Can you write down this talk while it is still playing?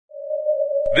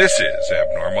This is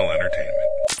Abnormal Entertainment.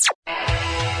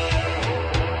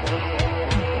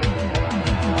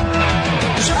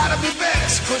 Try to be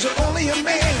best, cause you're only a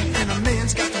man, and a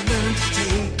man's got to learn to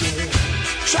take it.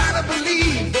 Try to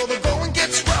believe, though the going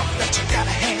gets rough, that you got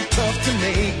a hand tough to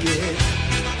make it.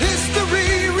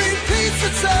 History repeats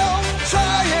itself,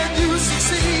 try and you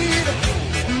succeed.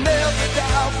 Never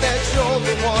doubt that you're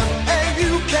the one, and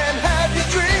you can have your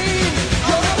dream.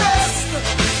 You're the best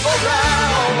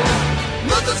around.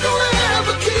 Nothing's gonna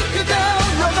ever keep you down.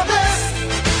 You're the best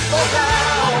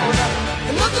around.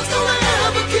 And nothing's gonna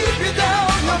ever keep you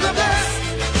down. You're the best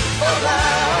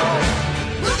around.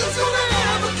 Nothing's gonna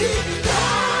ever keep you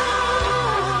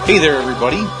down. Hey there,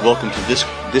 everybody. Welcome to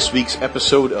this week's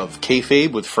episode of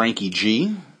Kayfabe with Frankie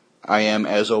G. I am,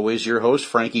 as always, your host,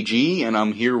 Frankie G, and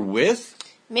I'm here with...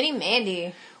 Mini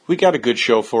Mandy. We got a good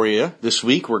show for you this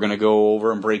week. We're going to go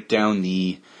over and break down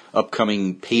the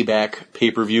upcoming Payback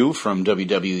pay-per-view from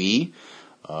WWE.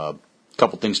 A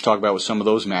couple things to talk about with some of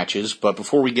those matches. But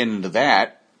before we get into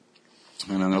that,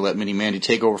 and I'm going to let Mini Mandy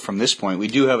take over from this point, we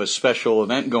do have a special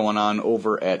event going on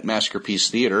over at Masterpiece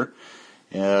Theater.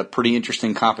 Pretty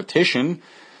interesting competition.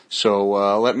 So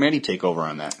I'll let Mandy take over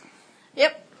on that.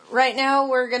 Yep. Right now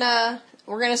we're gonna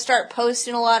start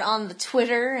posting a lot on the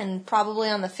Twitter and probably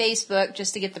on the Facebook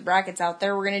just to get the brackets out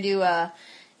there. We're gonna do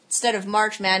instead of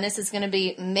March Madness, it's gonna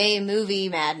be May Movie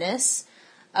Madness.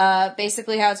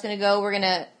 Basically, how it's gonna go, we're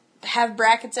gonna have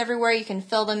brackets everywhere. You can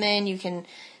fill them in. You can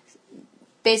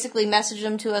basically message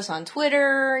them to us on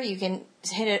Twitter. You can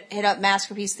hit up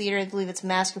Masterpiece Theater. I believe it's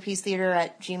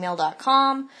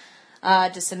masterpiecetheater@gmail.com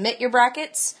to submit your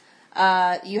brackets.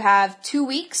 You have 2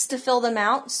 weeks to fill them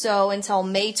out, so until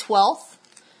May 12th.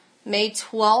 May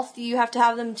 12th, you have to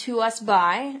have them to us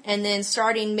by, and then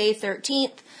starting May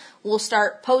 13th, we'll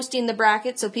start posting the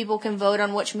brackets so people can vote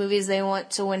on which movies they want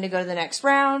to win to go to the next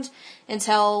round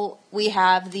until we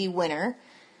have the winner.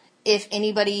 If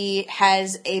anybody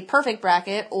has a perfect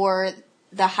bracket or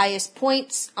the highest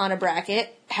points on a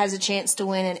bracket, has a chance to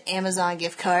win an Amazon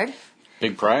gift card.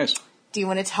 Big prize. Do you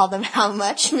want to tell them how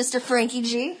much, Mr. Frankie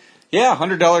G? Yeah,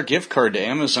 $100 gift card to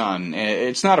Amazon.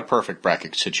 It's not a perfect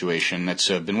bracket situation. That's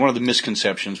been one of the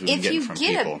misconceptions we've been getting from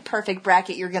people. If you get a perfect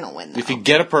bracket, you're going to win, though. If you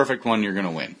get a perfect one, you're going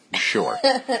to win. Sure.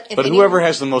 But whoever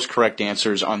has the most correct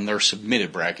answers on their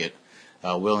submitted bracket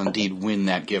will indeed win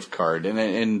that gift card.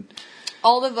 And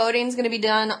all the voting is going to be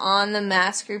done on the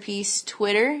Masterpiece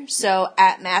Twitter, so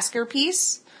at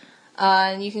Masterpiece.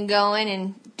 And you can go in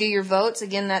and do your votes.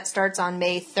 Again, that starts on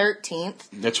May 13th.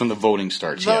 That's when the voting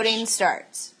starts, Voting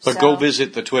starts. But go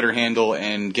visit the Twitter handle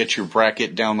and get your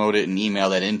bracket, download it, and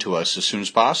email that in to us as soon as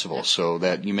possible so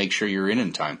that you make sure you're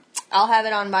in time. I'll have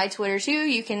it on my Twitter, too.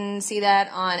 You can see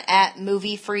that on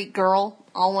 @MovieFreakGirl,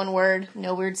 all one word,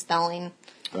 no weird spelling.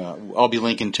 I'll be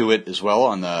linking to it as well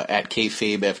on the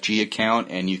 @KayfabeFG account,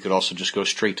 and you could also just go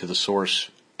straight to the source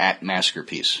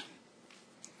 @Masterpiece.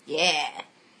 Yeah.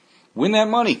 Win that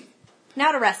money.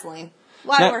 Now to wrestling.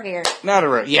 We're here. Now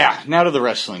to the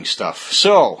wrestling stuff.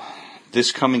 So,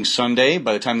 this coming Sunday,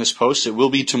 by the time this posts, it will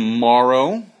be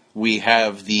tomorrow. We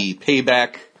have the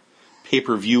Payback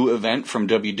pay-per-view event from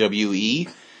WWE.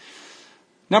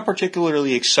 Not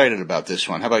particularly excited about this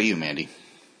one. How about you, Mandy?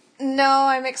 No,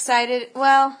 I'm excited.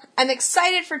 Well, I'm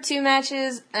excited for 2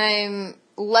 matches. I'm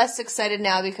less excited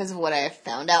now because of what I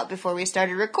found out before we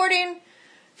started recording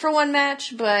for 1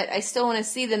 match, but I still want to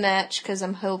see the match because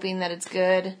I'm hoping that it's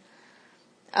good.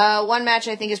 1 match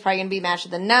I think is probably going to be match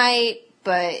of the night,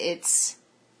 but it's...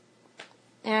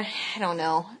 I don't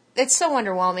know. It's so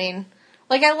underwhelming.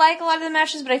 Like, I like a lot of the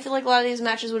matches, but I feel like a lot of these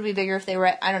matches would be bigger if they were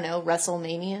at, I don't know,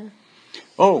 WrestleMania.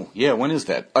 Oh, yeah, when is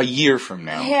that? A year from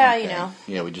now. Yeah, okay. You know.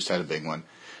 Yeah, we just had a big one.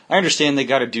 I understand they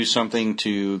got to do something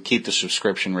to keep the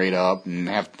subscription rate up and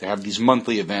have these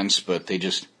monthly events, but they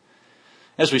just...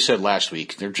 As we said last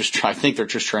week, I think they're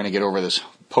just trying to get over this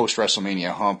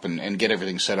post-WrestleMania hump and get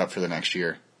everything set up for the next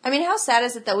year. I mean, how sad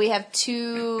is it that we have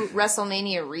 2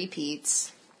 WrestleMania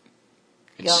repeats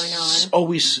going on? It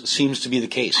always seems to be the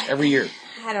case, every year.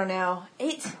 I don't know.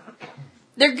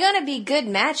 They're going to be good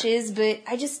matches, but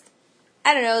I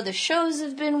don't know, the shows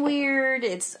have been weird.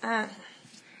 I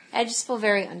just feel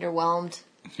very underwhelmed.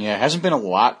 Yeah, it hasn't been a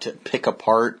lot to pick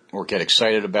apart or get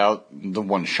excited about. The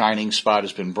one shining spot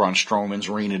has been Braun Strowman's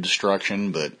Reign of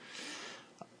Destruction, but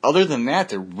other than that,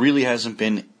 there really hasn't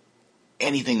been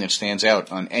anything that stands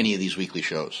out on any of these weekly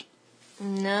shows.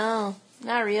 No,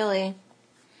 not really.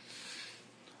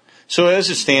 So as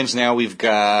it stands now, we've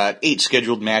got 8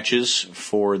 scheduled matches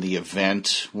for the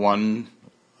event. 1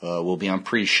 will be on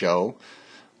pre-show.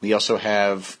 We also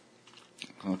have,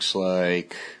 looks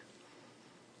like...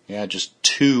 just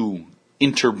 2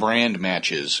 interbrand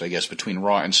matches, I guess, between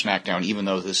Raw and SmackDown, even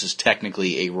though this is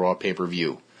technically a Raw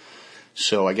pay-per-view.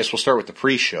 So I guess we'll start with the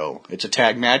pre-show. It's a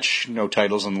tag match, no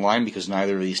titles on the line because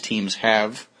neither of these teams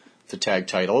have the tag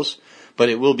titles. But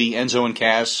it will be Enzo and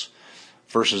Cass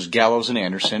versus Gallows and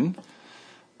Anderson.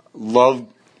 Love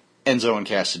Enzo and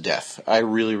Cass to death. I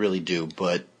really, really do,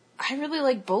 but... I really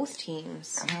like both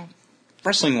teams.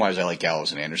 Wrestling-wise, I like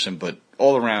Gallows and Anderson, but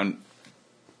all around,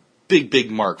 big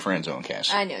mark for Enzo and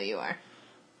Cass. I know you are.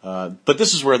 But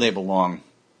this is where they belong,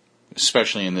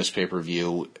 especially in this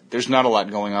pay-per-view. There's not a lot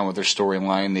going on with their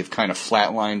storyline. They've kind of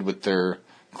flatlined with their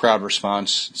crowd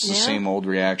response. It's the same old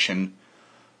reaction.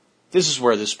 This is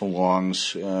where this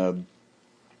belongs.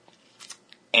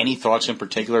 Any thoughts in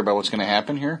particular about what's going to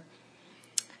happen here?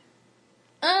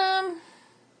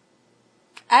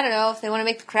 I don't know. If they want to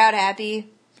make the crowd happy,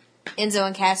 Enzo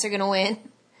and Cass are going to win.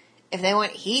 If they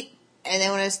want heat and they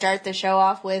want to start the show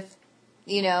off with,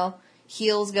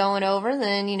 heels going over,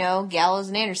 then, Gallows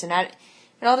and Anderson. It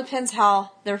all depends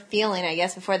how they're feeling, I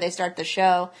guess, before they start the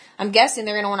show. I'm guessing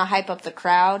they're going to want to hype up the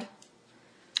crowd.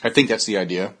 I think that's the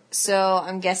idea. So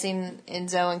I'm guessing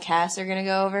Enzo and Cass are going to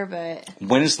go over, but...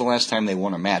 When is the last time they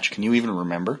won a match? Can you even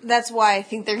remember? That's why I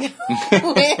think they're going to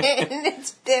win.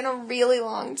 It's been a really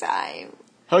long time.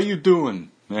 How you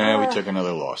doing? We took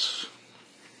another loss.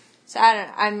 So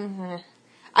I'm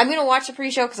going to watch the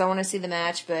pre-show because I want to see the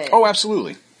match, but... Oh,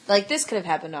 absolutely. This could have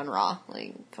happened on Raw.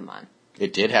 Come on.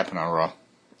 It did happen on Raw.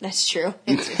 That's true.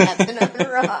 It did happen on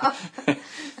Raw.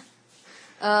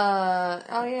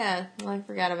 Oh yeah, I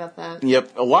forgot about that.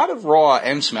 Yep, a lot of Raw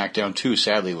and SmackDown too,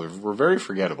 sadly, were very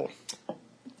forgettable.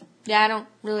 Yeah, I don't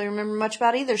really remember much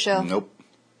about either show. Nope.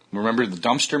 Remember the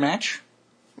dumpster match?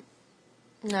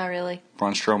 Not really.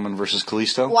 Braun Strowman versus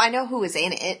Kalisto? Well, I know who was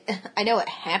in it. I know it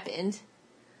happened.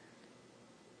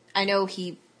 I know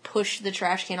he pushed the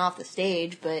trash can off the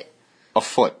stage, but... A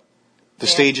foot. The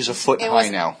stage is a foot high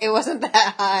now. It wasn't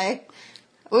that high.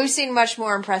 We've seen much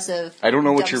more impressive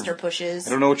dumpster pushes. I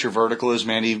don't know what your vertical is,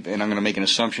 Mandy, and I'm going to make an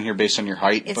assumption here based on your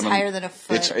height. It's higher than a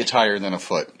foot. It's higher than a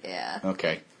foot. Yeah.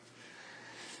 Okay.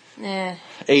 Eh.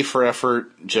 A for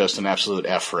effort, just an absolute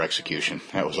F for execution.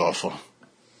 That was awful.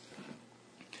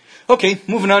 Okay,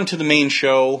 moving on to the main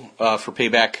show for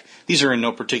Payback. These are in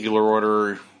no particular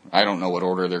order. I don't know what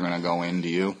order they're going to go in. Do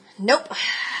you? Nope.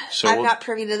 So I'm not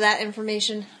privy to that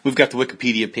information. We've got the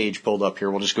Wikipedia page pulled up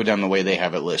here. We'll just go down the way they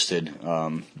have it listed.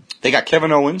 They got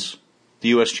Kevin Owens, the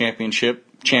U.S.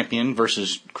 champion,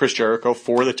 versus Chris Jericho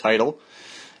for the title.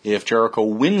 If Jericho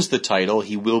wins the title,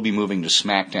 he will be moving to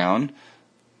SmackDown.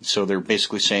 So they're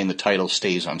basically saying the title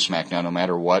stays on SmackDown no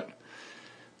matter what.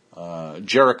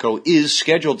 Jericho is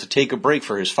scheduled to take a break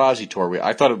for his Fozzy tour.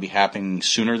 I thought it would be happening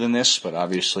sooner than this, but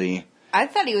obviously... I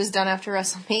thought he was done after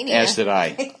WrestleMania. As did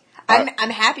I. I'm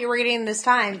happy we're getting this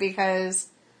time because,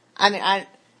 I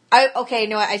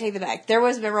take that back. There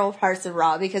was memorable parts of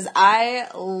Raw because I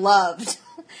loved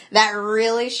that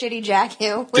really shitty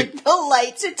jacket with the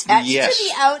lights attached to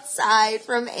the outside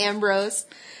from Ambrose.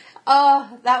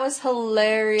 Oh, that was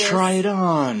hilarious. Try it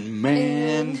on,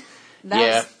 man.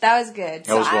 That was good.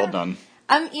 That was well done.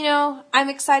 I'm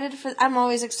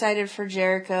always excited for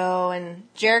Jericho, and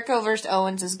Jericho versus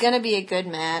Owens is going to be a good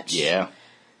match. Yeah.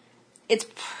 It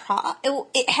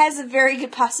has a very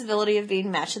good possibility of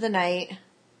being match of the night.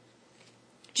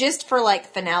 Just for,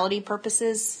 finality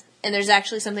purposes. And there's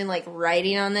actually something,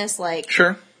 writing on this,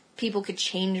 Sure. People could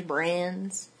change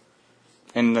brands.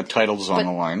 And the title's on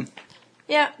the line.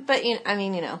 Yeah, but, You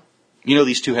know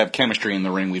these two have chemistry in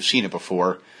the ring. We've seen it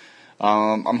before.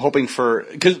 I'm hoping for...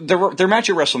 Because their match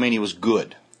at WrestleMania was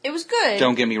good. It was good.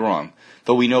 Don't get me wrong.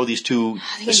 But we know these two,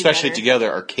 especially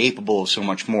together, are capable of so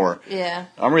much more. Yeah.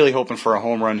 I'm really hoping for a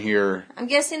home run here. I'm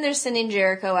guessing they're sending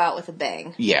Jericho out with a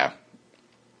bang. Yeah.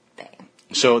 Bang.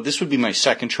 So this would be my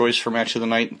second choice for match of the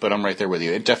night, but I'm right there with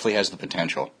you. It definitely has the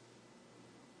potential.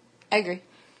 I agree.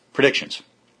 Predictions.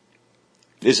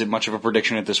 Is it much of a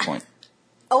prediction at this point?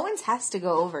 Owens has to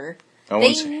go over.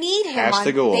 Owens they need him has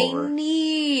to go over. They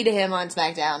need him on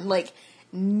SmackDown.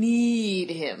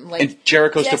 Need him. And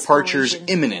Jericho's departure's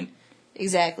imminent.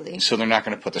 Exactly. So they're not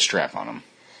going to put the strap on him.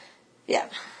 Yeah.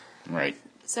 Right.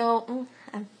 So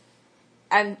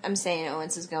I'm saying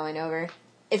Owens is going over.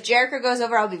 If Jericho goes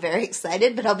over, I'll be very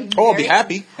excited, but I'll be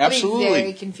happy. Absolutely. I'll be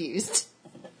very confused.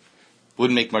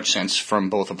 Wouldn't make much sense from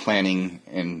both a planning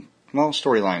and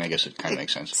storyline. I guess it kind of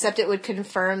makes sense. Except it would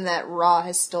confirm that Raw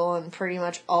has stolen pretty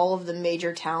much all of the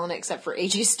major talent except for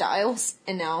AJ Styles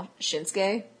and now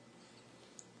Shinsuke.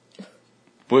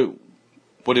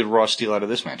 What did Raw steal out of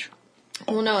this match?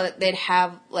 Well, no, they'd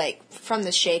have, from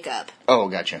the shake-up. Oh,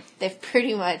 gotcha. They've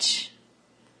pretty much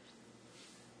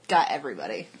got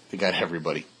everybody. They got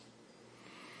everybody.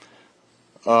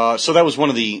 So that was one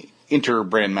of the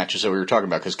inter-brand matches that we were talking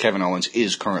about, because Kevin Owens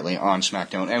is currently on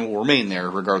SmackDown and will remain there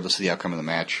regardless of the outcome of the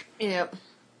match. Yep.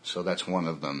 So that's one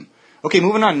of them. Okay,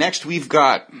 moving on. Next, we've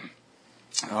got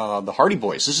the Hardy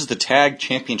Boys. This is the tag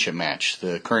championship match.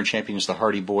 The current champions, the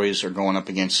Hardy Boys, are going up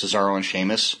against Cesaro and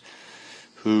Sheamus,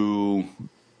 who,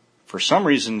 for some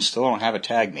reason, still don't have a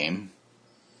tag name.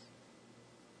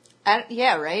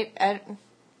 Yeah, right? I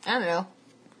don't know.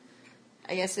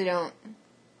 I guess they don't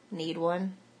need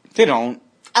one. They don't.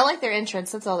 I like their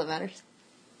entrance. That's all that matters.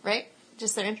 Right?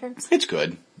 Just their entrance? It's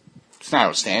good. It's not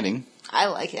outstanding. I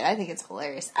like it. I think it's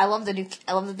hilarious. I love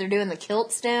that they're doing the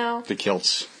kilts now. The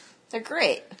kilts. They're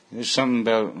great. There's something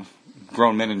about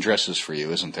grown men in dresses for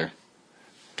you, isn't there?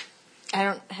 I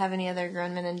don't have any other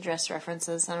grown men in dress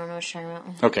references. I don't know what you're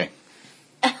talking about. Okay.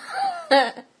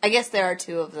 I guess there are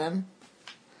two of them.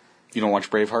 You don't watch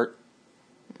Braveheart?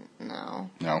 No.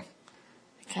 No.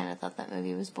 I kind of thought that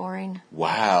movie was boring.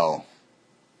 Wow.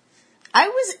 I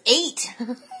was 8.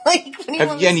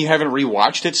 And you haven't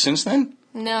rewatched it since then?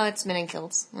 No, it's Men in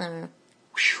Kilts. I don't know.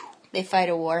 Whew. They fight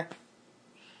a war.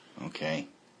 Okay.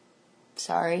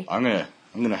 Sorry. I'm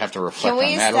gonna have to reflect Can on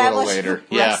we that a little establish later.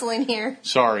 wrestling here?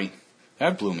 Sorry.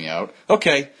 That blew me out.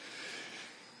 Okay.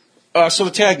 So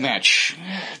the tag match.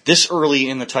 This early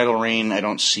in the title reign, I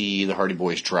don't see the Hardy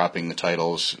Boys dropping the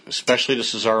titles, especially to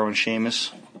Cesaro and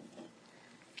Sheamus.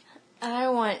 I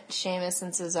want Sheamus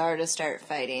and Cesaro to start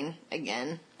fighting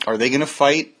again. Are they going to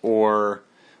fight, or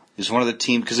is one of the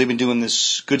teams, because they've been doing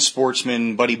this good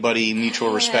sportsman, buddy-buddy,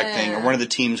 mutual respect thing, or one of the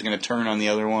teams going to turn on the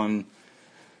other one?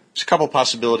 There's a couple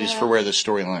possibilities for where the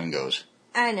storyline goes.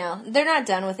 I know. They're not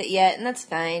done with it yet, and that's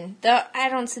fine. Though I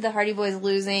don't see the Hardy Boys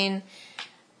losing.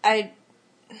 They're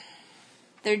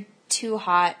too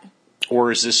hot.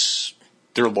 Or is this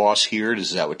their loss here?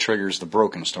 Is that what triggers the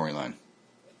broken storyline?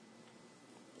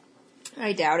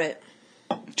 I doubt it.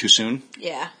 Too soon?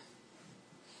 Yeah.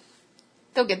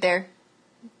 They'll get there.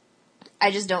 I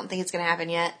just don't think it's going to happen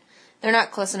yet. They're not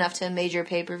close enough to a major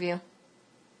pay-per-view.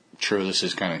 True, this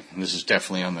is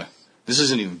definitely on the, this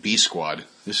isn't even B squad.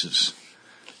 This is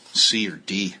C or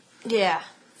D. Yeah.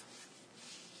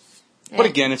 But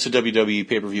again, it's a WWE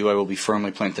pay-per-view. I will be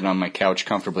firmly planted on my couch,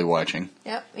 comfortably watching.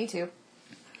 Yep, me too.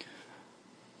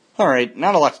 All right,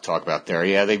 not a lot to talk about there.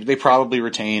 Yeah, they probably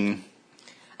retain.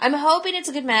 I'm hoping it's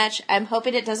a good match. I'm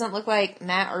hoping it doesn't look like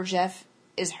Matt or Jeff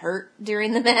is hurt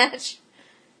during the match.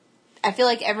 I feel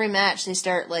like every match they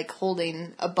start like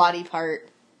holding a body part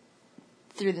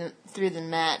through the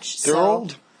match. They're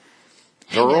old.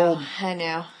 They're old. I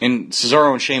know. And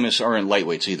Cesaro and Sheamus aren't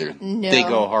lightweights either. No. They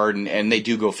go hard, and they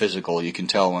do go physical. You can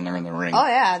tell when they're in the ring. Oh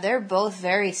yeah, they're both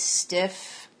very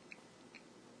stiff.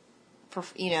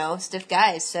 Stiff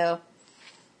guys. So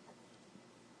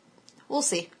we'll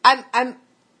see.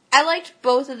 I liked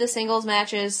both of the singles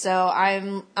matches, so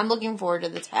I'm looking forward to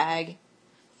the tag.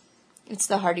 It's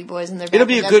the Hardy Boys and they're back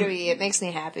in WWE. It makes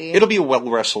me happy. It'll be a well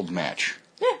wrestled match.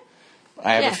 Yeah.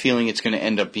 I have a feeling it's going to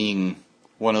end up being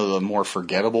one of the more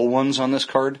forgettable ones on this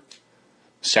card.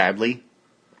 Sadly.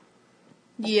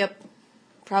 Yep.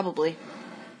 Probably.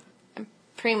 I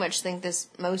pretty much think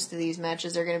most of these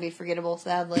matches are going to be forgettable,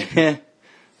 sadly.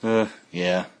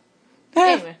 Yeah.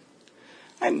 Anyway.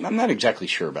 I'm not exactly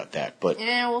sure about that, but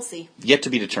yeah, we'll see. Yet to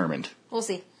be determined. We'll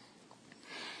see.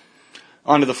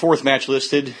 On to the fourth match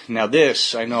listed. Now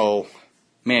this, I know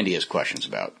Mandy has questions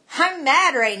about. I'm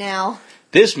mad right now.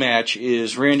 This match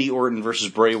is Randy Orton versus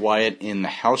Bray Wyatt in the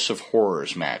House of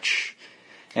Horrors match.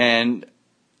 And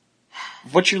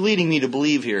what you're leading me to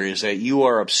believe here is that you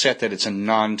are upset that it's a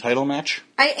non-title match?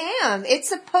 I am. It's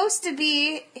supposed to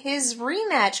be his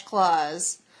rematch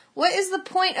clause. What is the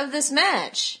point of this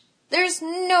match? There's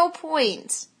no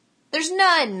point. There's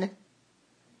none.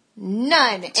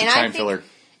 None. It's a time filler.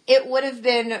 It would have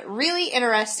been really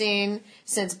interesting,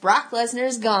 since Brock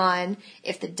Lesnar's gone,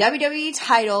 if the WWE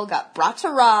title got brought to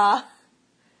Raw,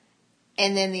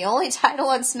 and then the only title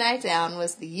on SmackDown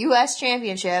was the U.S.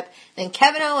 Championship, then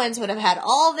Kevin Owens would have had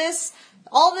all this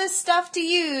stuff to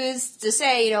use to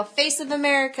say, Face of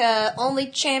America, only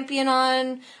champion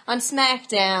on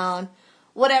SmackDown,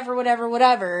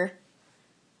 whatever.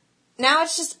 Now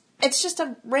it's just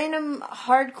a random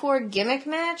hardcore gimmick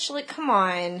match? Like, come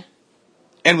on.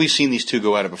 And we've seen these two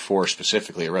go at it before,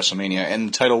 specifically at WrestleMania, and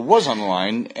the title was on the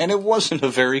line, and it wasn't a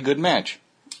very good match.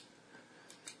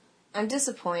 I'm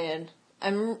disappointed.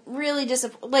 I'm really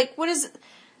disappointed. Like, what is...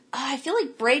 I feel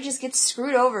like Bray just gets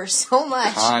screwed over so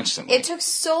much. Constantly. It took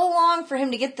so long for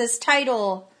him to get this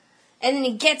title, and then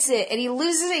he gets it, and he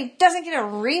loses it, he doesn't get a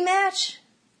rematch?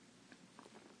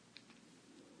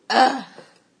 Ugh.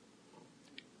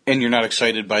 And you're not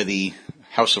excited by the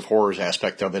House of Horrors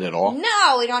aspect of it at all?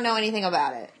 No, we don't know anything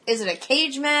about it. Is it a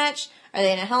cage match? Are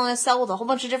they in a Hell in a Cell with a whole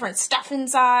bunch of different stuff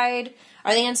inside?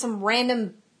 Are they in some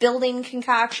random building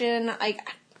concoction?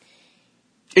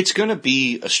 It's going to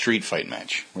be a street fight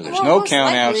match where there's no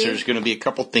countouts. There's going to be a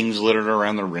couple things littered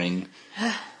around the ring.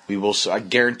 I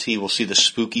guarantee we'll see the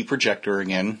spooky projector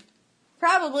again.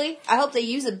 Probably. I hope they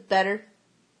use it better.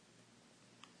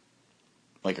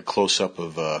 Like a close-up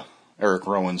of Eric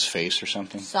Rowan's face or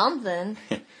something. Something.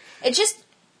 It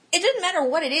doesn't matter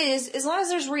what it is, as long as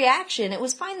there's reaction. It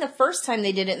was fine the first time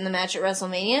they did it in the match at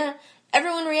WrestleMania.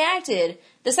 Everyone reacted.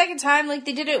 The second time, they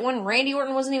did it when Randy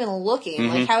Orton wasn't even looking.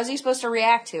 Mm-hmm. How is he supposed to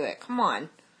react to it? Come on.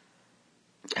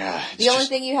 The only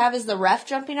thing you have is the ref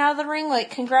jumping out of the ring?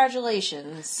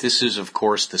 Congratulations. This is, of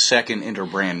course, the second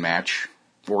interbrand match.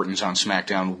 Orton's on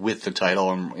SmackDown with the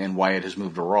title, and Wyatt has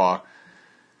moved to Raw.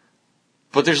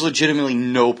 But there's legitimately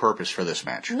no purpose for this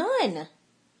match. None.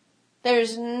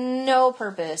 There's no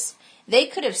purpose. They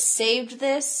could have saved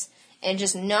this and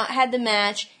just not had the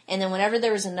match, and then whenever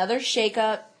there was another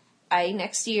shakeup,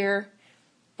 next year,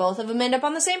 both of them end up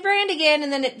on the same brand again,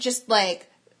 and then it just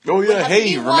oh yeah,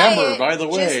 hey, remember, by the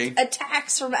way. Just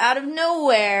attacks from out of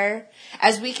nowhere,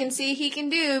 as we can see he can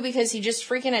do, because he just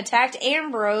freaking attacked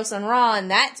Ambrose on Raw, and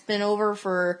that's been over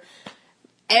for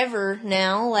ever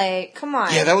now. Come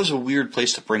on. Yeah, that was a weird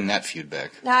place to bring that feud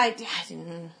back. I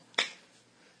didn't.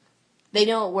 They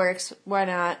know it works. Why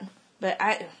not? But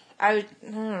I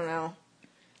don't know.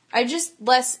 I'm just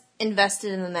less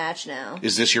invested in the match now.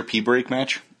 Is this your pee-break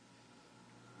match?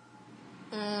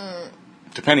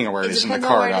 Depending on where it is in the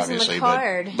card, obviously.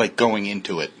 But going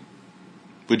into it,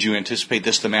 would you anticipate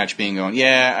this the match being going,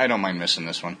 yeah, I don't mind missing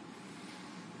this one?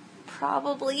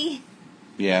 Probably.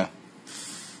 Yeah.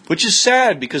 Which is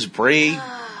sad, because Bray,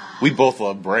 we both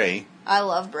love Bray. I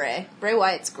love Bray. Bray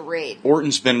Wyatt's great.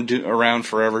 Orton's been around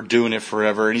forever, doing it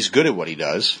forever, and he's good at what he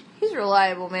does. He's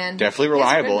reliable, man. Definitely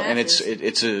reliable, and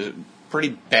it's a pretty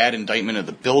bad indictment of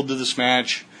the build to this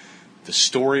match, the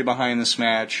story behind this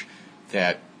match,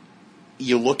 that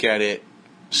you look at it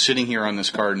sitting here on this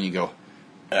card and you go,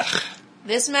 ugh.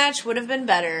 This match would have been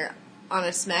better on a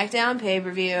SmackDown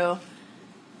pay-per-view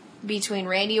between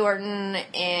Randy Orton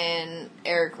and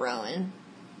Eric Rowan.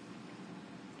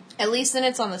 At least then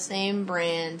it's on the same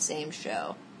brand, same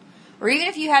show. Or even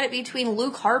if you had it between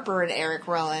Luke Harper and Eric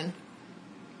Rowan.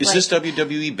 Is this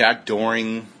WWE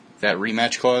backdooring that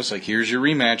rematch clause? Here's your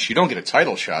rematch. You don't get a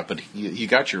title shot, but you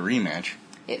got your rematch.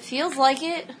 It feels like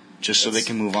it. Just so they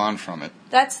can move on from it.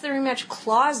 That's the rematch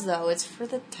clause, though. It's for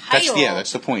the title.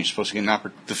 That's the point. You're supposed to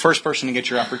get the first person to get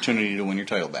your opportunity to win your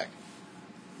title back.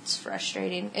 It's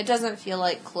frustrating. It doesn't feel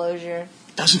like closure.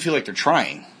 It doesn't feel like they're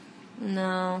trying.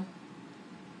 No.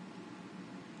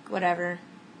 Whatever.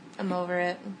 I'm over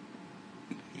it.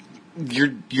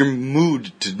 Your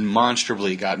mood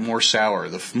demonstrably got more sour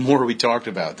the more we talked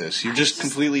about this. You're just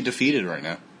completely defeated right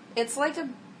now. It's like a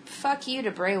fuck you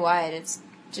to Bray Wyatt. It's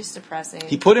just depressing.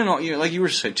 He put in all, like you were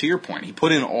saying, to your point, he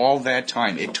put in all that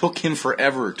time. It took him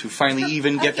forever to finally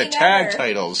even get the tag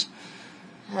titles.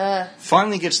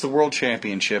 Finally gets the world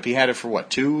championship. He had it for what,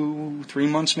 2-3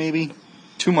 months maybe?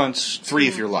 2 months, 3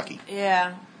 if you're lucky.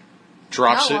 Yeah.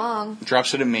 Drops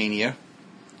it at Mania.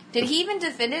 Did he even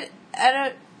defend it at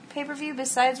a pay-per-view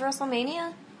besides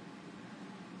WrestleMania?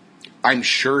 I'm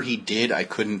sure he did. I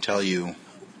couldn't tell you.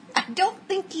 I don't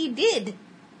think he did.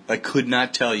 I could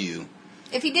not tell you.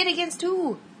 If he did, against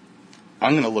who?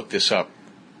 I'm going to look this up.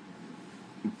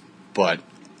 But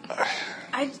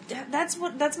that's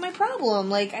my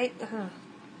problem.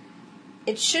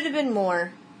 It should have been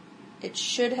more. It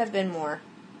should have been more.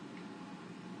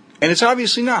 And it's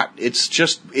obviously not. It's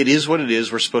just, it is what it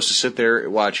is. We're supposed to sit there,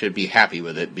 watch it, be happy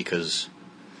with it, because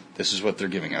this is what they're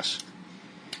giving us.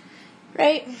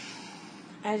 Right.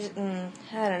 I don't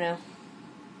know.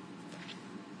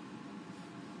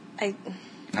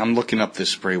 I'm looking up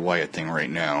this Bray Wyatt thing right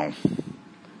now.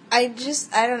 I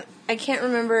can't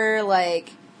remember,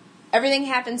 everything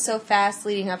happened so fast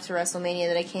leading up to WrestleMania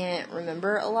that I can't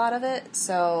remember a lot of it,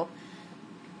 so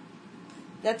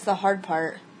that's the hard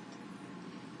part.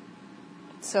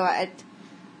 So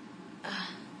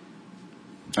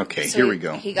here we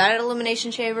go. He got an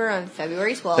Elimination Chamber on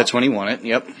February 12th. That's when he won it,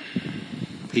 yep.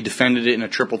 He defended it in a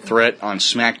triple threat on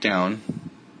SmackDown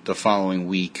the following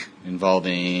week,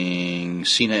 involving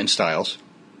Cena and Styles.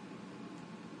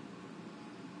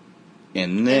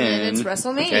 And then it's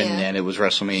WrestleMania. And then it was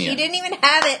WrestleMania. He didn't even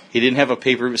have it. He didn't have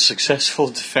a successful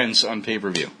defense on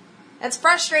pay-per-view. That's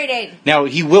frustrating. Now,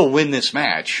 he will win this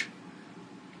match.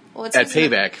 Well, at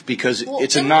Payback because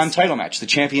it's a non-title match. The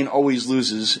champion always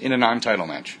loses in a non-title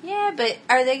match. Yeah, but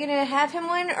are they going to have him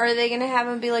win, or are they going to have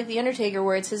him be like The Undertaker,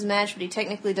 where it's his match, but he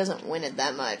technically doesn't win it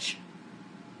that much?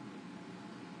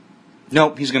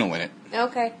 Nope, he's going to win it.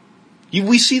 Okay.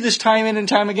 We see this time in and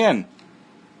time again.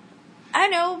 I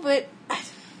know, but...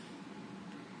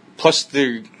 Plus,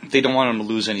 they don't want him to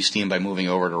lose any steam by moving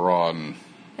over to Raw.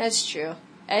 That's true.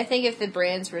 I think if the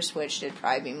brands were switched, it'd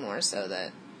probably be more so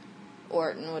that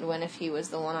Orton would win if he was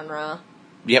the one on Raw.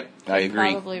 Yep, I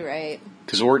agree. Probably right.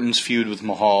 Because Orton's feud with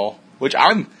Mahal, which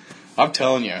I'm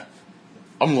telling you,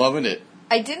 I'm loving it.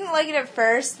 I didn't like it at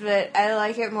first, but I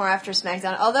like it more after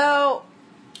SmackDown. Although,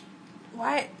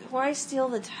 why steal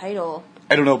the title?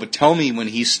 I don't know, but tell me when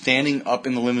he's standing up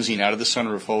in the limousine out of the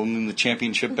sunroof holding the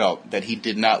championship belt that he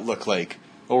did not look like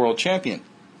a world champion.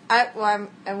 I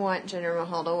want Jinder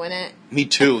Mahal to win it. Me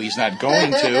too. He's not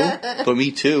going to, but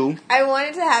me too. I want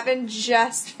it to happen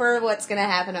just for what's going to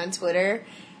happen on Twitter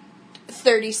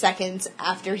 30 seconds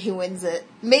after he wins it.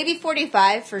 Maybe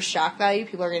 45 for shock value.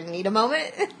 People are going to need a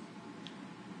moment.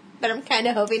 But I'm kind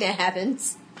of hoping it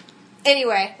happens.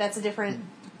 Anyway, that's a different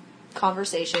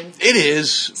conversation. It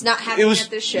is. It's not happening at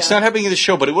this show. It's not happening at this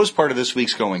show, but it was part of this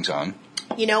week's goings-on.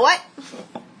 You know what?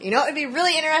 You know what would be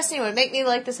really interesting? It would make me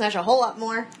like this match a whole lot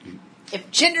more. If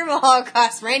Jinder Mahal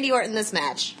cost Randy Orton this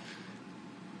match.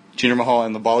 Jinder Mahal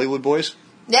and the Bollywood Boys?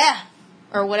 Yeah.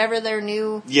 Or whatever their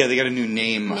new... Yeah, they got a new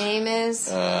name. Name is?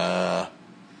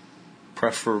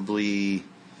 Preferably...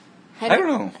 I don't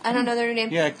know. I don't know their new name.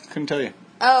 Yeah, I couldn't tell you.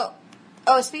 Oh,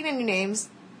 speaking of new names,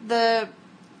 the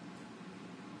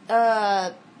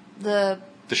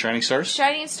Shining Stars?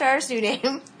 Shining Stars new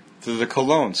name. The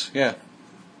Colognes, yeah.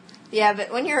 Yeah,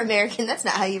 but when you're American, that's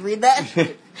not how you read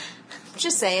that.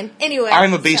 Just saying. Anyway.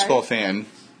 I'm a baseball fan.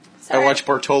 Sorry. I watch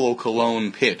Bartolo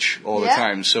Colon pitch all the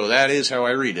time, so that is how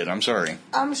I read it. I'm sorry.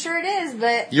 I'm sure it is,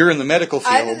 but... You're in the medical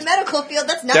field. I'm in the medical field.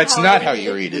 That's not how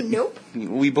you read it. Nope.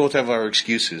 We both have our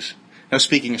excuses. Now,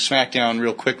 speaking of SmackDown,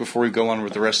 real quick before we go on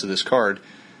with the rest of this card,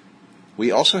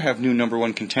 we also have new number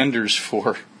one contenders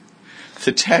for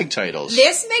the tag titles.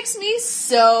 This makes me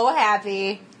so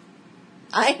happy.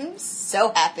 I'm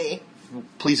so happy.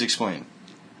 Please explain.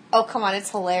 Oh, come on. It's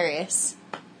hilarious.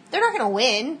 They're not going to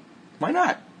win. Why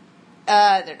not?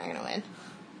 They're not going to win.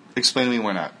 Explain to me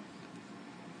why not.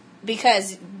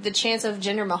 Because the chance of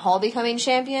Jinder Mahal becoming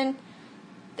champion,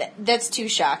 that's two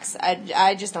shocks.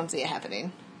 I just don't see it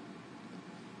happening.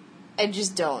 I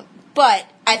just don't. But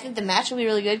I think the match will be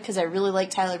really good because I really like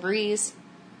Tyler Breeze.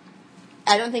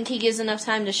 I don't think he gives enough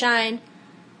time to shine.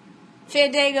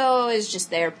 Fandango is just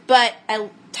there. But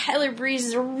Tyler Breeze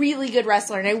is a really good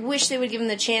wrestler, and I wish they would give him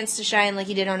the chance to shine like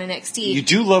he did on NXT. You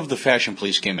do love the Fashion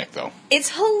Police gimmick, though. It's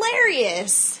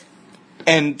hilarious.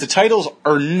 And the titles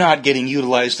are not getting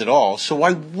utilized at all, so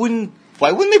why wouldn't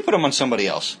they put them on somebody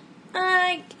else?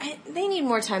 They need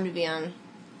more time to be on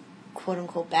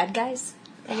quote-unquote bad guys.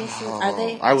 I guess. Are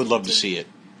they? I would love to see it.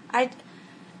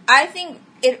 I think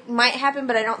it might happen,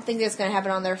 but I don't think it's going to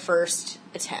happen on their first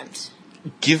attempt.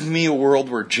 Give me a world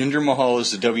where Jinder Mahal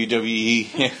is the WWE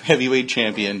Heavyweight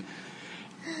Champion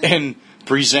and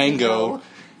Breezango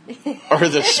are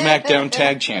the SmackDown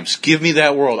Tag Champs. Give me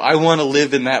that world. I want to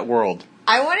live in that world.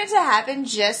 I want it to happen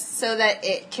just so that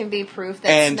it can be proof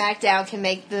that SmackDown can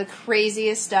make the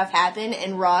craziest stuff happen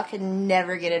and Raw can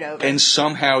never get it over. And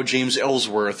somehow James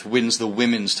Ellsworth wins the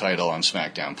women's title on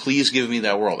SmackDown. Please give me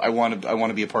that world. I want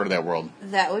to be a part of that world.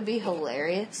 That would be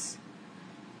hilarious.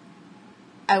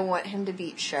 I want him to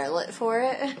beat Charlotte for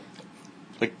it.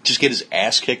 Like, just get his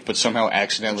ass kicked, but somehow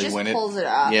accidentally win it. Just pulls it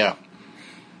off. Yeah.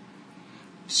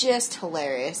 Just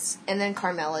hilarious. And then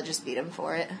Carmella just beat him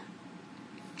for it.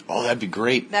 Oh, that'd be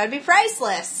great. That would be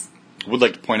priceless. Would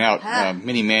like to point out,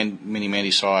 Mini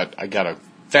Mandy saw it. I got a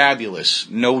fabulous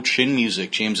no chin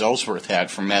music James Ellsworth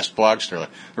had from Masked Blogster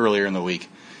earlier in the week.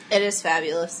 It is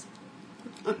fabulous.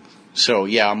 So,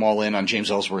 yeah, I'm all in on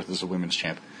James Ellsworth as the women's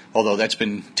champ. Although that's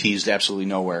been teased absolutely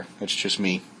nowhere. That's just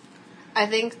me. I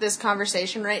think this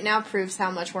conversation right now proves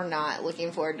how much we're not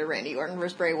looking forward to Randy Orton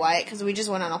versus Bray Wyatt because we just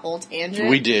went on a whole tangent.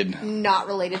 We did. Not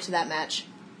related to that match.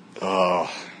 Oh.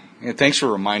 Yeah, thanks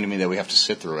for reminding me that we have to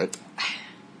sit through it.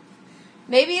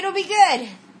 Maybe it'll be good.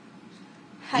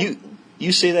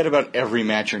 You say that about every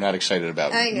match you're not excited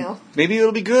about. I know. Maybe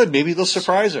it'll be good. Maybe they'll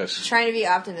surprise us. Trying to be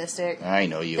optimistic. I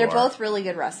know you are. They're both really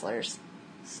good wrestlers.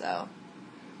 So.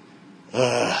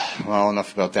 Well,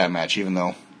 enough about that match, even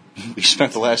though we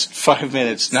spent the last 5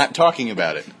 minutes not talking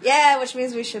about it. Yeah, which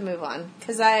means we should move on.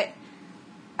 Because I'm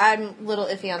a little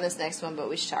iffy on this next one, but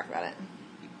we should talk about it.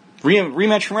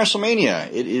 Rematch from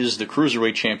WrestleMania. It is the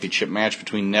Cruiserweight Championship match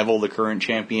between Neville, the current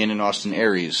champion, and Austin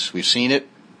Aries. We've seen it.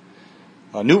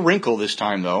 A new wrinkle this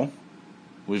time, though.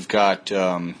 We've got,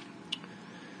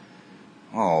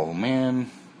 oh man,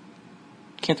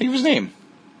 can't think of his name.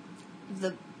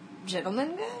 The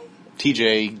gentleman guy?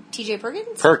 TJ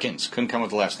Perkins? Perkins. Couldn't come up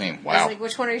with the last name. Wow. I was like,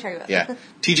 which one are you talking about? Yeah.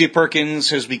 TJ Perkins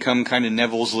has become kind of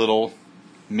Neville's little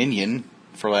minion,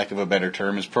 for lack of a better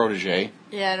term, his protege.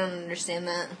 Yeah, I don't understand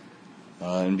that.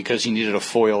 And because he needed a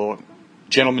foil,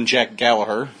 Gentleman Jack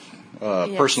Gallagher,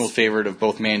 Yes. personal favorite of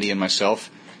both Mandy and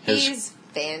myself, has He's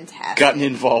fantastic. gotten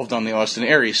involved on the Austin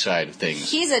Aries side of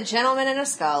things. He's a gentleman and a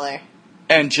scholar.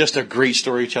 And just a great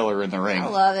storyteller in the ring. I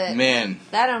love it. Man.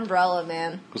 That umbrella,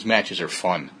 man. Those matches are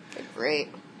fun. They're great.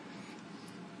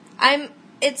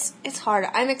 It's hard.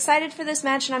 I'm excited for this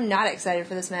match and I'm not excited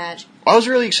for this match. I was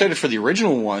really excited for the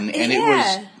original one, and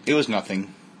Yeah. it was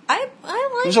nothing. I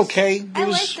liked It was okay. I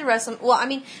liked the wrestling. Well, I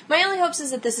mean, my only hopes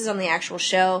is that this is on the actual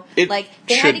show. It Like,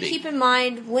 they should had to be. keep in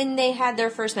mind when they had their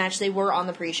first match, they were on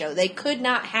the pre-show. They could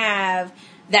not have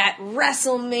that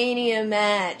WrestleMania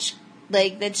match.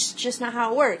 Like, that's just not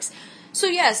how it works. So,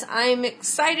 yes, I'm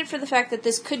excited for the fact that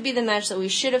this could be the match that we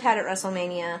should have had at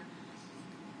WrestleMania.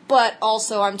 But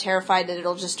also, I'm terrified that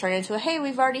it'll just turn into a, hey,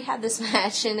 we've already had this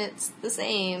match and it's the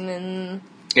same. And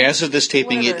Yeah, as of this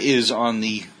taping, Whatever. it is on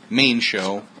the main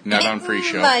show, not on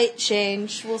pre-show. It might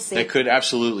change. We'll see. That could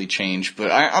absolutely change, but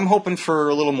I'm hoping for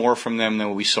a little more from them than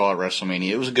what we saw at WrestleMania.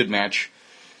 It was a good match.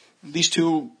 These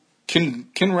two can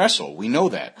wrestle. We know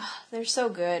that. They're so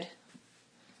good.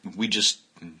 We just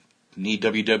need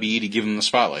WWE to give them the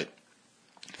spotlight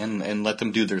and let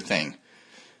them do their thing.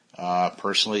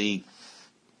 Personally,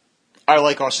 I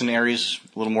like Austin Aries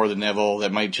a little more than Neville.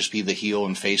 That might just be the heel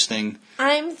and face thing.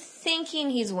 I'm thinking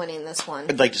he's winning this one.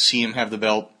 I'd like to see him have the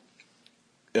belt.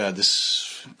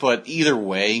 But either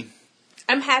way,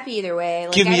 I'm happy either way.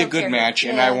 Like, give I me a don't care good who- match,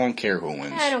 and yeah. I won't care who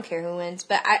wins. I don't care who wins,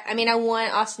 but I mean, I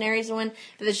want Austin Aries to win,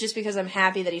 but that's just because I'm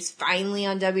happy that he's finally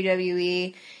on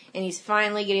WWE, and he's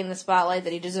finally getting the spotlight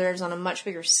that he deserves on a much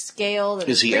bigger scale. Than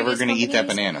Is he ever going to eat that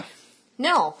banana?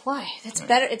 No, why? That's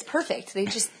better. It's perfect. They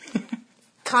just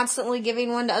constantly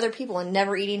giving one to other people and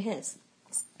never eating his.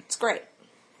 It's great.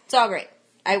 It's all great.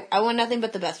 I want nothing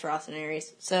but the best for Austin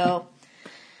Aries. So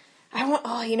I want.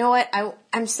 Oh, you know what?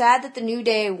 I'm sad that the New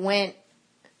Day went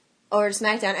over to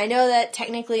SmackDown. I know that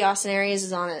technically Austin Aries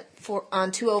is on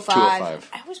 205.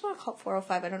 205. I always want to call it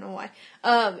 405. I don't know why.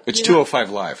 It's 205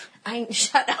 Live.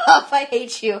 Shut up. I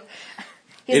hate you.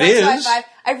 He's It on is. 205.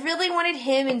 I really wanted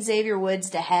him and Xavier Woods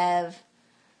to have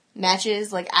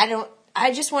matches. Like,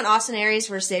 I just want Austin Aries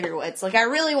versus Xavier Woods. Like, I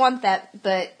really want that,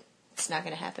 but it's not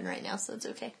going to happen right now, so it's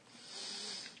okay.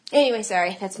 Anyway,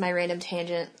 sorry. That's my random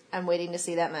tangent. I'm waiting to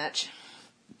see that match.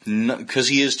 Because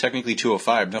he is technically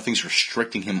 205, nothing's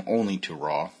restricting him only to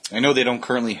Raw. I know they don't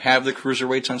currently have the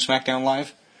cruiserweights on SmackDown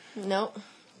Live, Nope.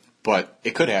 but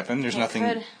it could happen. There's It nothing.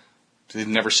 could. They've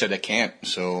never said it can't,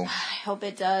 so. I hope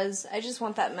it does. I just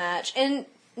want that match. And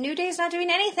New Day's not doing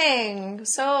anything,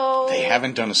 so... They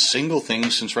haven't done a single thing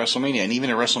since WrestleMania, and even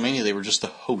at WrestleMania, they were just the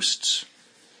hosts.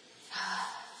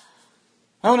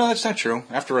 Oh, no, that's not true.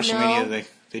 After WrestleMania, No.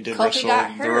 they did Kofi wrestle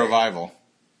got the hurt. Revival.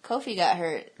 Kofi got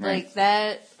hurt. Right. Like,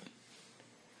 that...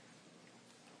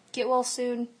 Get well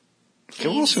soon. Get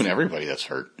well soon, everybody that's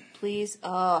hurt. Please.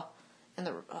 Oh,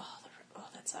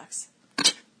 that sucks.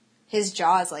 His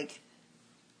jaw is, like,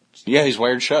 Yeah, he's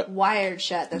wired shut. wired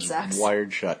shut. That sucks.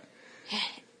 Wired shut.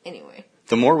 Anyway.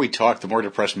 The more we talk, the more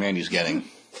depressed Mandy's getting.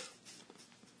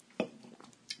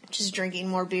 Just drinking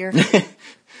more beer.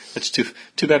 It's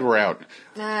too bad we're out.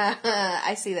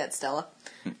 I see that, Stella.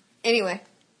 Anyway,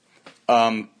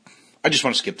 I just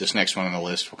want to skip this next one on the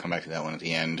list. We'll come back to that one at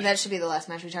the end. that should be the last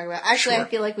match we talk about. Actually, Sure. I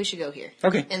feel like we should go here.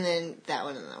 Okay. And then that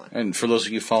one and that one. And for those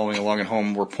of you following along at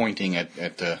home, we're pointing at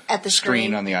the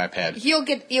screen. on the iPad. You'll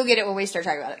get it when we start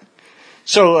talking about it.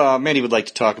 So, Mandy would like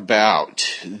to talk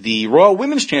about the Raw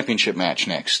Women's Championship match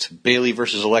next. Bayley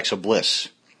versus Alexa Bliss.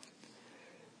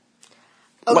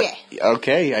 Okay.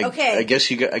 Okay. Okay. I guess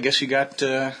you got.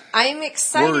 I'm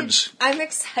excited. Words. I'm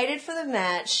excited for the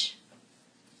match.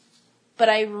 But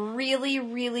I really,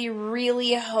 really,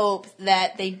 really hope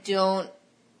that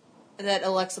that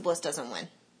Alexa Bliss doesn't win.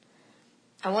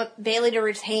 I want Bayley to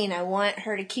retain. I want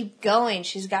her to keep going.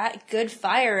 She's got good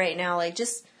fire right now. Like,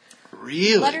 just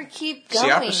Really? let her keep It's going.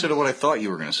 the opposite of what I thought you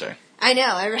were going to say. I know.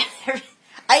 I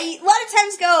a lot of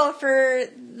times go for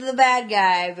the bad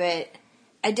guy, but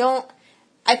I don't.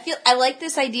 I like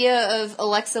this idea of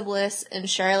Alexa Bliss and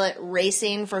Charlotte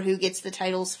racing for who gets the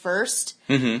titles first.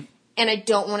 Mm-hmm. And I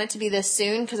don't want it to be this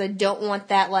soon because I don't want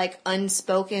that, like,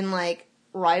 unspoken, like,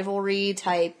 rivalry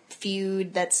type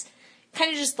feud that's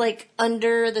kind of just, like,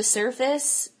 under the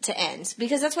surface to end.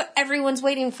 Because that's what everyone's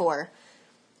waiting for.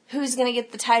 who's going to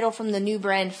get the title from the new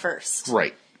brand first.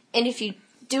 Right. And if you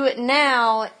do it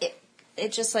now,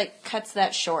 it just, like, cuts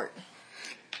that short.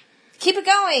 Keep it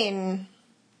going.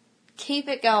 Keep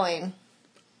it going.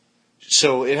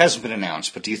 So it hasn't been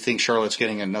announced, but do you think Charlotte's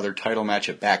getting another title match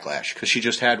at Backlash? Because she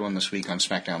just had one this week on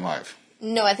SmackDown Live.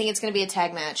 No, I think it's going to be a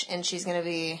tag match, and she's going to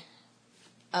be,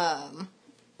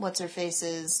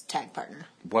 what's-her-face's tag partner.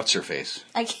 What's-her-face?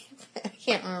 I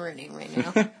can't remember her name right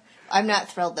now. I'm not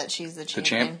thrilled that she's the champion.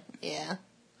 The champ? Yeah.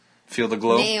 Feel the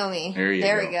glow? Naomi.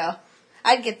 There we go.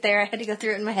 I'd get there. I had to go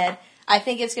through it in my head. I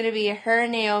think it's going to be her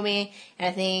and Naomi, and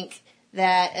I think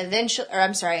that eventually,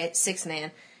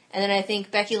 6-man. And then I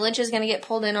think Becky Lynch is going to get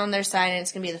pulled in on their side, and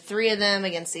it's going to be the three of them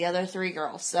against the other three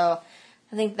girls. So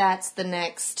I think that's the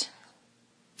next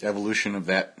evolution of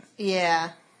that. Yeah.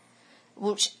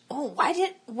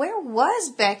 Where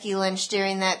was Becky Lynch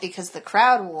during that? Because the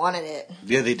crowd wanted it.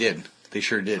 Yeah, they did. They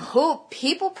sure did.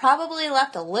 People probably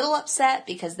left a little upset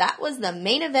because that was the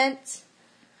main event.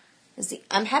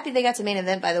 I'm happy they got to main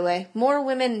event, by the way. More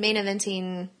women main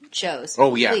eventing shows.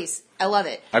 Oh, yeah. Please. I love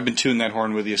it. I've been tuning that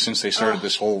horn with you since they started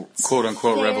this whole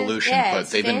quote-unquote revolution. Yeah, but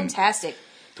it's they've fantastic.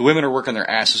 The women are working their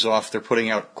asses off. They're putting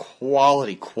out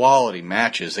quality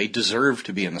matches. They deserve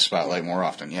to be in the spotlight more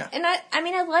often, yeah. And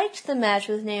I liked the match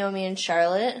with Naomi and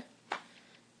Charlotte.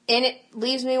 And it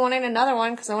leaves me wanting another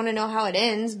one because I want to know how it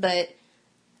ends. But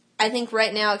I think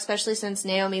right now, especially since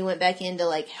Naomi went back in to,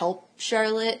 like, help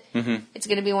Charlotte, it's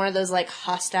going to be one of those, like,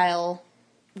 hostile,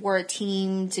 we're a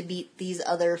team to beat these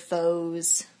other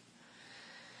foes.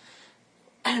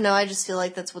 I don't know, I just feel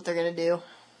like that's what they're going to do.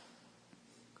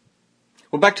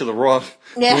 Well, back to the Raw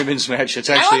women's match.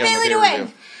 It's actually on the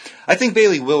pay-per-view. I think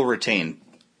Bayley will retain,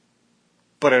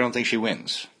 but I don't think she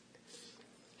wins.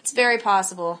 It's very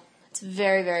possible. It's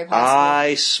very, very possible.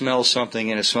 I smell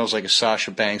something, and it smells like a Sasha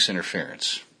Banks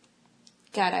interference.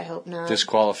 God, I hope not.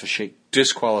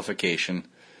 Disqualification.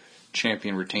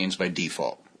 Champion retains by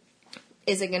default.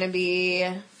 Is it going to be...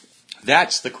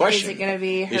 That's the question. Is it going to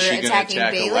be her attacking attacking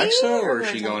Bayley? Alexa, or is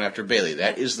she going after Bayley?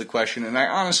 That is the question, and I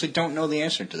honestly don't know the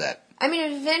answer to that. I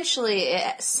mean, eventually,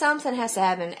 something has to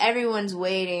happen. Everyone's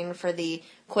waiting for the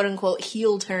quote-unquote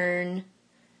heel turn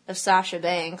of Sasha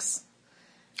Banks.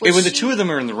 When the two of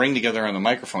them are in the ring together on the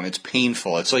microphone, it's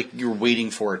painful. It's like you're waiting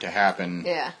for it to happen.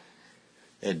 Yeah.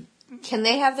 Can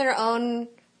they have their own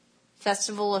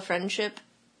Festival of Friendship?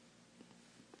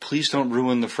 Please don't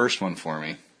ruin the first one for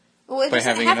me. Well, it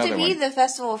doesn't have to be the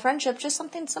Festival of Friendship, just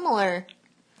something similar.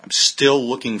 I'm still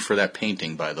looking for that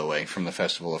painting, by the way, from the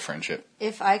Festival of Friendship.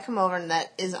 If I come over and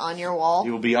that is on your wall... It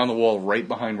will be on the wall right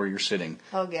behind where you're sitting.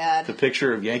 Oh, God. The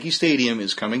picture of Yankee Stadium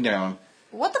is coming down.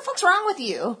 What the fuck's wrong with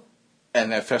you?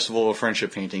 And that Festival of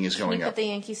Friendship painting is going up. Can you put the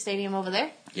Yankee Stadium over there?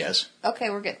 Yes. Okay,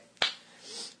 we're good.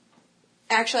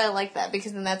 Actually, I like that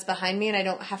because then that's behind me and I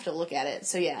don't have to look at it.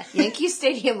 So yeah, Yankee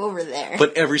Stadium over there.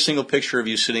 But every single picture of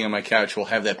you sitting on my couch will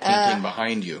have that painting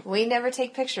behind you. We never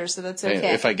take pictures, so that's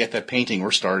okay. If I get that painting,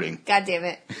 we're starting. God damn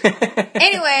it.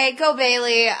 Anyway, go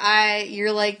Bayley.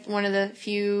 You're like one of the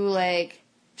few like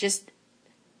just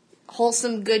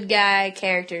wholesome good guy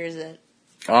characters that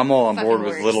I'm all on board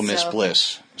with works, Little Miss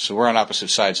Bliss. So we're on opposite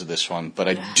sides of this one, but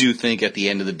I do think at the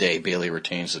end of the day, Bayley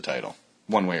retains the title.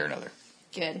 One way or another.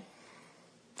 Good.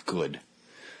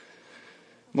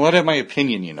 Well, I'd have my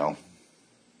opinion, you know.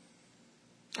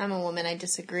 I'm a woman, I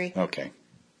disagree. Okay.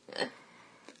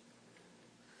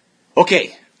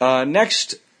 Okay,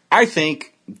 next, I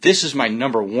think this is my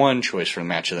number one choice for the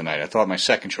match of the night. I thought my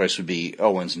second choice would be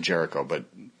Owens and Jericho, but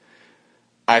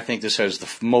I think this has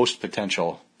the most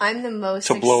potential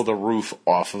to blow the roof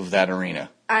off of that arena.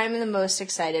 I'm the most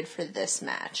excited for this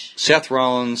match. Seth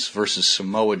Rollins versus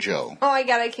Samoa Joe. Oh my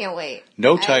God, I can't wait.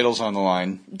 No titles on the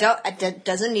line.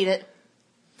 Doesn't need it.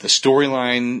 The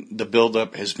storyline, the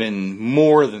build-up has been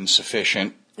more than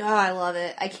sufficient. Oh, I love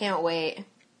it. I can't wait.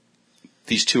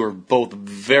 These two are both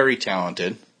very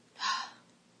talented.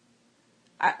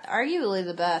 Arguably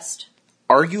the best.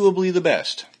 Arguably the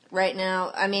best. Right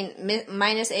now. I mean,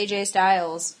 minus AJ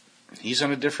Styles. He's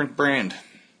on a different brand.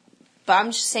 But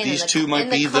I'm just saying these two might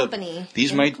be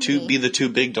the two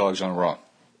big dogs on Raw.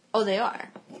 Oh, they are.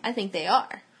 I think they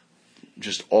are.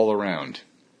 Just all around.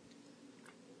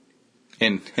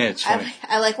 And it's funny.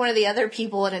 I like one of the other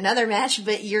people in another match,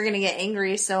 but you're going to get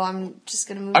angry, so I'm just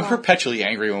going to move on. I'm perpetually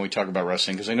angry when we talk about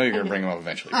wrestling, because I know you're going to bring them up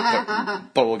eventually.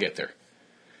 But we'll get there.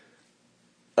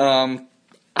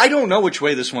 I don't know which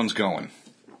way this one's going.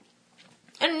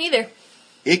 I don't either.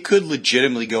 It could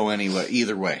legitimately go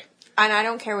either way. And I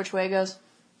don't care which way it goes.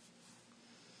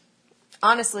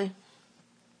 Honestly.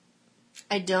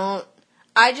 I don't.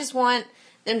 I just want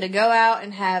them to go out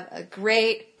and have a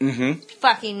great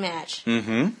fucking match.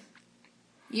 Mm-hmm.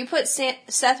 You put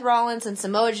Seth Rollins and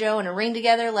Samoa Joe in a ring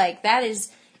together, like, that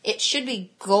is, it should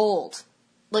be gold.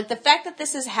 Like, the fact that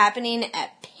this is happening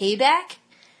at Payback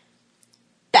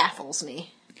baffles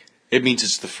me. It means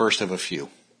it's the first of a few.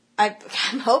 I'm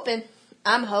hoping.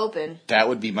 I'm hoping. That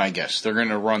would be my guess. They're going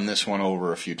to run this one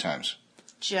over a few times.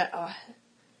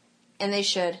 And they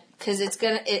should, because it's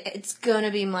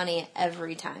gonna be money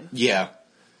every time. Yeah.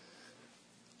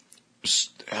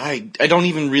 I don't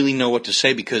even really know what to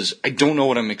say because I don't know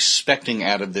what I'm expecting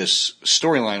out of this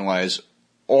storyline-wise.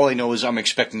 All I know is I'm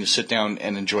expecting to sit down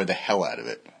and enjoy the hell out of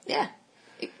it. Yeah,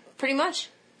 pretty much.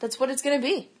 That's what it's going to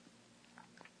be.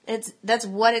 That's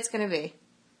what it's going to be.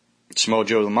 Samoa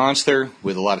Joe the Monster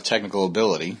with a lot of technical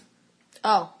ability.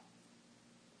 Oh.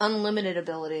 Unlimited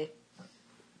ability.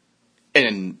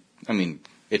 And, I mean,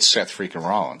 it's Seth freaking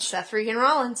Rollins. Seth freaking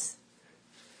Rollins.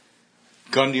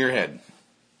 Gun to your head.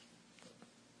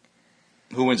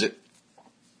 Who wins it?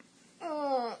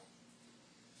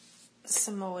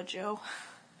 Samoa Joe.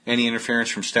 Any interference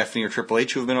from Stephanie or Triple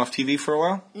H who have been off TV for a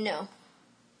while? No.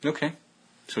 Okay.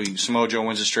 So Samoa Joe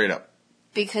wins it straight up.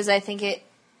 Because I think it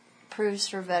proves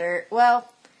for better.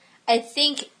 Well, I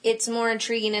think it's more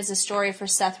intriguing as a story for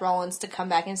Seth Rollins to come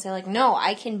back and say, like, no,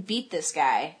 I can beat this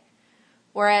guy.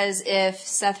 Whereas if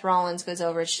Seth Rollins goes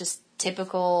over, it's just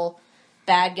typical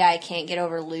bad guy can't get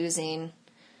over losing.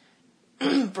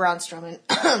 Braun Strowman.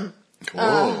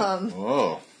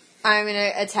 Whoa. I'm going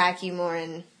to attack you more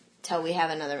until we have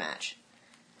another match.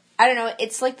 I don't know.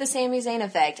 It's like the Sami Zayn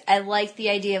effect. I like the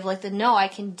idea of like no, I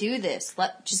can do this.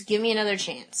 Just give me another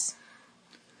chance.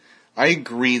 I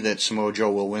agree that Samoa Joe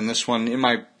will win this one, in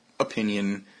my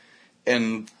opinion.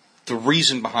 And the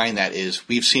reason behind that is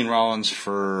we've seen Rollins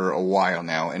for a while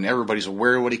now, and everybody's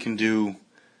aware of what he can do.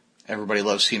 Everybody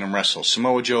loves seeing him wrestle.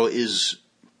 Samoa Joe is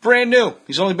brand new.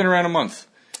 He's only been around a month.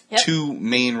 Yep. To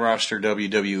main roster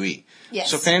WWE.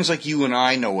 Yes. So fans like you and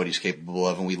I know what he's capable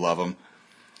of, and we love him.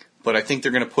 But I think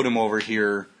they're going to put him over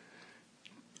here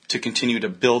to continue to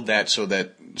build that so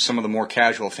that some of the more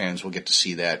casual fans will get to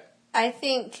see that. I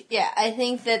think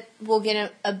that we'll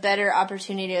get a better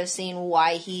opportunity of seeing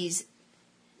why he's,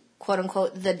 quote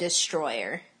unquote, the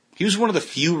Destroyer. He was one of the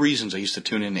few reasons I used to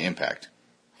tune into Impact.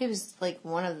 He was like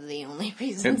one of the only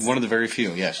reasons. One of the very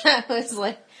few, yes. I was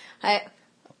like,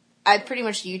 I pretty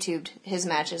much YouTubed his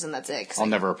matches and that's it. I'll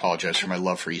never apologize for my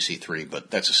love for EC3,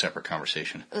 but that's a separate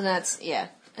conversation. And that's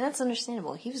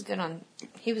understandable. He was good.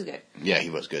 Yeah, he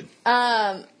was good.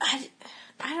 I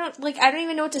don't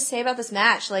even know what to say about this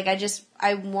match. Like,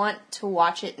 I want to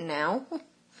watch it now.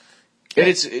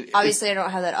 Obviously, I don't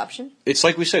have that option. It's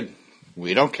like we said,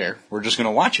 we don't care. We're just going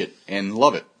to watch it and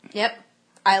love it. Yep.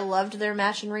 I loved their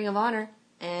match in Ring of Honor,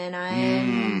 and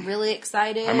I'm really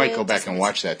excited. I might go back and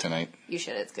watch that tonight. You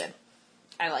should. It's good.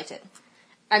 I liked it.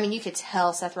 I mean, you could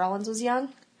tell Seth Rollins was young,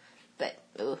 but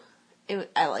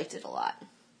I liked it a lot.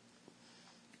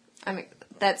 I mean,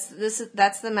 that's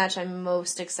the match I'm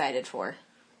most excited for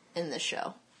in this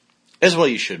show. As well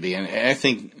you should be. And I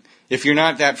think if you're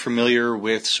not that familiar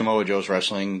with Samoa Joe's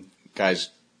wrestling, guys,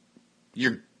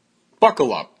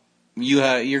 buckle up.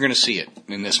 You're going to see it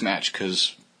in this match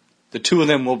because the two of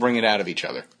them will bring it out of each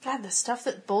other. God, the stuff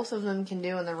that both of them can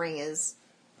do in the ring is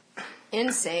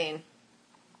insane.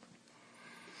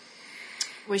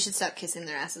 We should stop kissing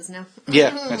their asses now.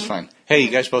 Yeah, that's fine. Hey,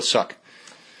 you guys both suck.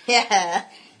 Yeah.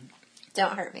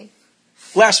 Don't hurt me.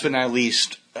 Last but not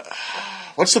least,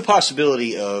 what's the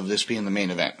possibility of this being the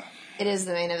main event? It is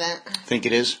the main event. Think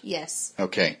it is? Yes.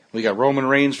 Okay. We got Roman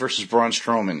Reigns versus Braun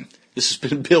Strowman. This has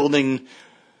been building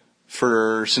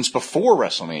since before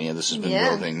WrestleMania. This has been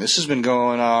building. This has been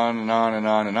going on and on and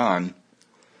on and on.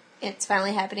 It's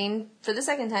finally happening for the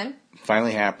second time.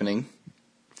 Finally happening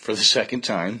for the second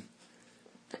time.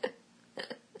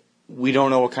 We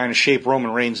don't know what kind of shape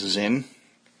Roman Reigns is in.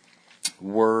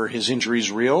 Were his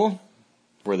injuries real?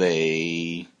 Were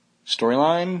they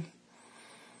storyline?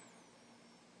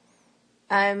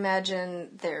 I imagine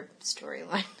they're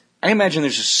storyline. I imagine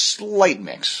there's a slight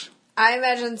mix. I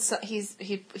imagine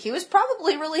he was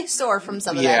probably really sore from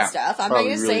some of that stuff. I'm not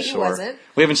going to say he wasn't.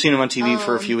 We haven't seen him on TV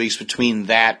for a few weeks between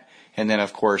that and then,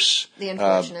 of course, the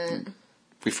unfortunate.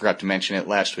 We forgot to mention it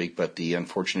last week, but the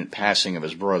unfortunate passing of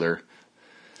his brother.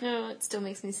 Oh, it still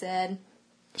makes me sad.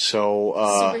 So,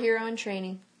 superhero in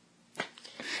training.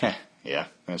 Yeah,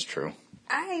 that's true.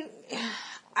 I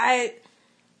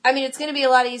mean, it's going to be a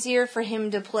lot easier for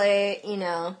him to play,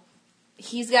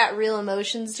 he's got real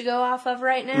emotions to go off of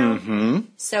right now. Mm-hmm.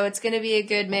 So it's going to be a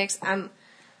good mix.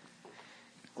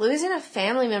 Losing a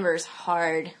family member is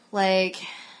hard. Like,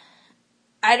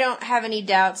 I don't have any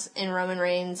doubts in Roman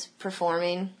Reigns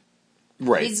performing.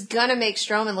 Right. He's gonna make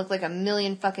Strowman look like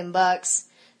 $1,000,000 fucking bucks.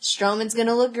 Strowman's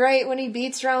gonna look great when he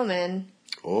beats Roman.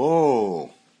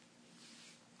 Oh.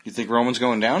 You think Roman's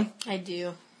going down? I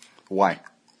do. Why?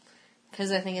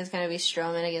 Because I think it's gonna be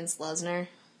Strowman against Lesnar.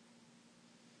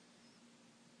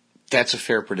 That's a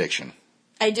fair prediction.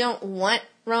 I don't want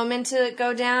Roman to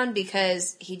go down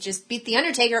because he just beat The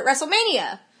Undertaker at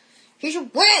WrestleMania. He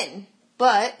should win.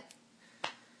 But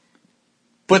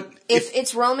if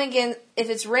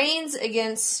it's Reigns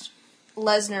against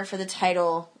Lesnar for the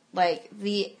title, like,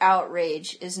 the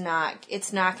outrage it's not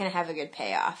going to have a good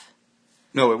payoff.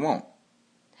 No, it won't.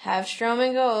 Have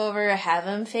Strowman go over, have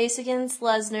him face against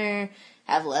Lesnar,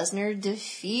 have Lesnar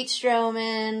defeat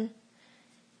Strowman,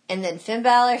 and then Finn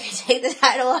Balor can take the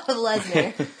title off of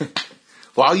Lesnar.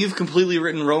 Well, you've completely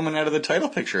written Roman out of the title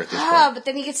picture at this point. Ah, but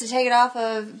then he gets to take it off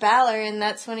of Balor, and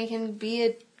that's when he can be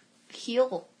a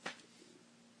heel.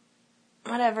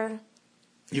 Whatever.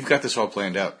 You've got this all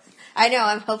planned out. I know,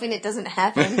 I'm hoping it doesn't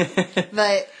happen.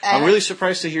 But I'm really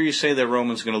surprised to hear you say that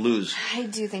Roman's going to lose. I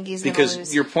do think he's going to lose.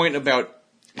 Because your point about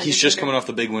he's just coming off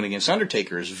the big win against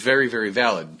Undertaker is very, very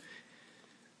valid.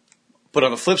 But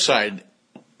on the flip side,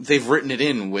 they've written it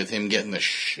in with him getting the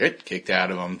shit kicked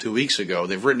out of him 2 weeks ago.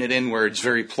 They've written it in where it's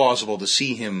very plausible to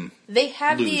see him They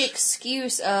have lose. the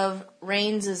excuse of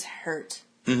Reigns is hurt.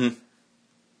 Mm-hmm.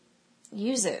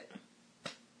 Use it.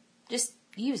 Just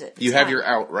use it. You have your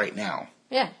out right now.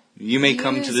 Yeah. You may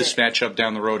come to this it. matchup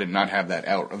down the road and not have that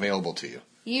out available to you.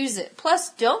 Use it. Plus,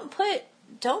 don't put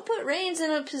Reigns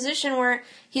in a position where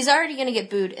he's already going to get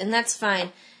booed, and that's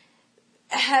fine.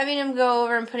 Having him go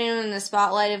over and putting him in the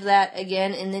spotlight of that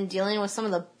again, and then dealing with some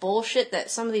of the bullshit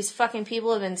that some of these fucking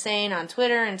people have been saying on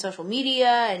Twitter and social media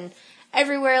and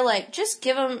everywhere, like, just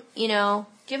give him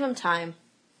time.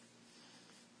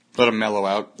 Let him mellow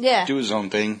out. Yeah. Do his own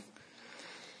thing.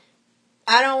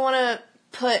 I don't want to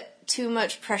put too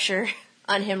much pressure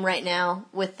on him right now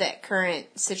with that current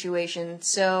situation.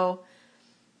 So,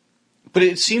 but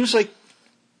it seems like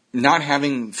not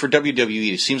having, for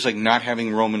WWE, it seems like not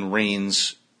having Roman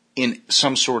Reigns in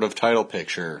some sort of title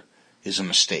picture is a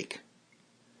mistake.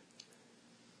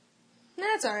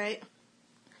 That's all right.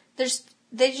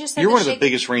 You're one of the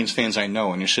biggest Reigns fans I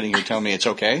know, and you're sitting here telling me it's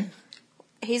okay?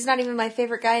 He's not even my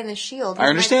favorite guy in the Shield. I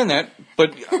understand that,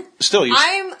 but still.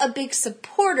 I'm a big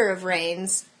supporter of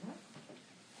Reigns,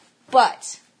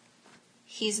 but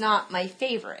he's not my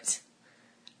favorite.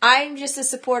 I'm just a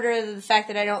supporter of the fact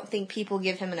that I don't think people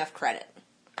give him enough credit.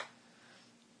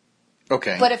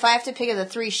 Okay. But if I have to pick of the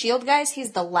 3 Shield guys,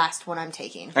 he's the last one I'm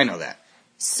taking. I know that.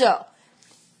 So,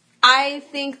 I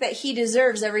think that he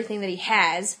deserves everything that he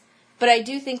has, but I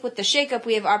do think with the shakeup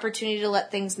we have opportunity to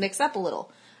let things mix up a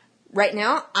little. Right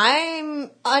now,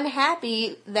 I'm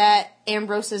unhappy that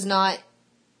Ambrose is not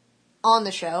on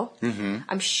the show. Mm-hmm.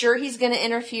 I'm sure he's going to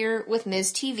interfere with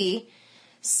Miz TV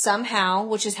somehow,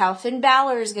 which is how Finn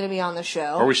Balor is going to be on the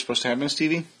show. Are we supposed to have Miz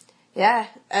TV? Yeah,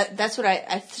 that's what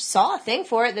I saw a thing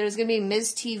for it. There was going to be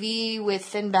Miz TV with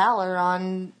Finn Balor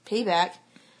on Payback.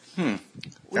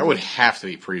 That would have to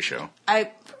be pre-show. I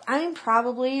mean,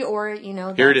 probably, or,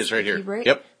 Here it is, right here. Break.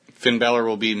 Yep. Finn Balor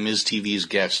will be Miz TV's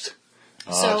guest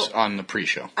on the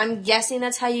pre-show. I'm guessing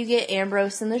that's how you get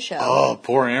Ambrose in the show. Oh,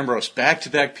 poor Ambrose.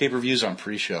 Back-to-back pay-per-views on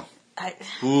pre-show.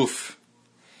 Oof.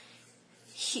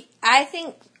 I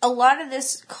think a lot of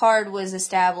this card was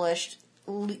established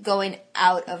going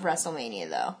out of WrestleMania,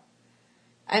 though.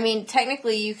 I mean,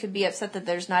 technically, you could be upset that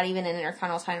there's not even an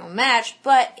Intercontinental title match,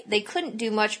 but they couldn't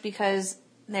do much because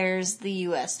there's the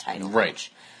U.S. title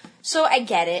match. So I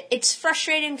get it. It's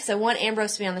frustrating because I want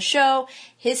Ambrose to be on the show.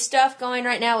 His stuff going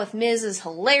right now with Miz is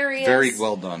hilarious. Very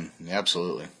well done.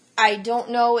 Absolutely. I don't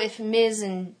know if Miz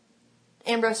and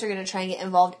Ambrose are going to try and get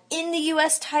involved in the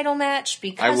U.S. title match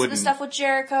because of the stuff with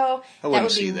Jericho. I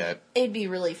wouldn't see that. It'd be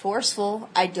really forceful.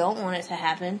 I don't want it to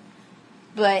happen.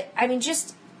 But, I mean,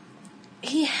 just...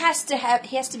 He has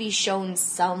to be shown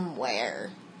somewhere.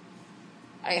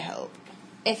 I hope.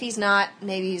 If he's not,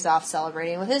 maybe he's off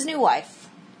celebrating with his new wife.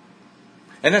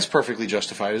 And that's perfectly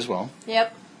justified as well.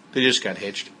 Yep. They just got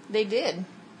hitched. They did.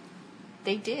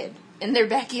 In their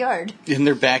backyard. In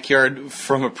their backyard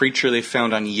from a preacher they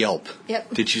found on Yelp.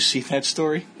 Yep. Did you see that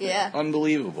story? Yeah.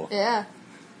 Unbelievable. Yeah.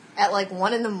 At like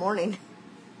 1 a.m.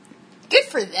 Good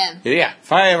for them. Yeah.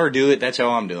 If I ever do it, that's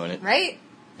how I'm doing it. Right?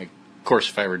 Of course,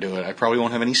 if I ever do it, I probably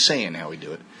won't have any say in how we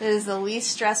do it. It is the least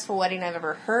stressful wedding I've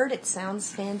ever heard. It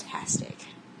sounds fantastic.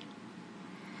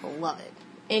 Love it.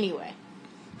 Anyway.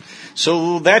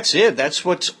 So that's it. That's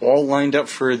what's all lined up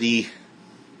for the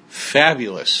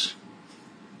fabulous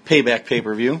Payback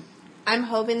pay-per-view. I'm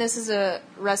hoping this is a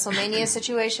WrestleMania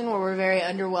situation where we're very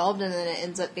underwhelmed and then it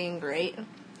ends up being great.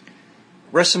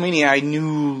 WrestleMania, I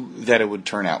knew that it would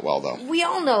turn out well, though. We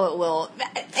all know it will.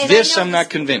 And I'm not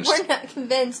convinced. We're not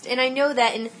convinced, and I know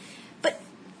that. But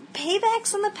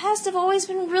paybacks in the past have always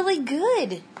been really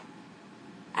good.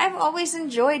 I've always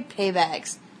enjoyed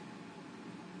paybacks.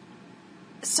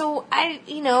 So, I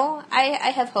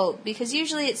have hope, because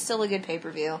usually it's still a good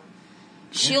pay-per-view.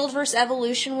 Shield vs.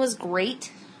 Evolution was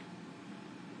great.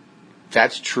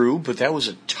 That's true, but that was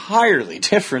entirely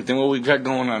different than what we've got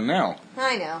going on now.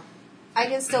 I know. I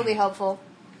can still be hopeful.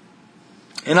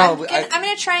 And I'm going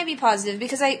to try and be positive,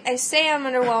 because I say I'm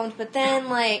underwhelmed, but then,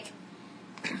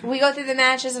 we go through the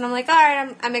matches, and I'm like, all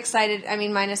right, I'm excited. I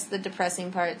mean, minus the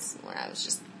depressing parts where I was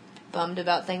just bummed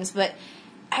about things, but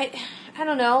I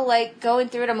don't know, going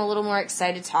through it, I'm a little more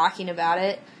excited talking about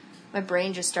it. My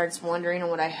brain just starts wondering on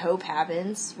what I hope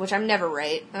happens, which I'm never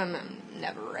right. I'm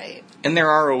never right. And there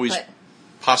are always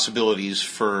possibilities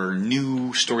for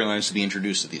new storylines to be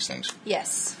introduced to these things.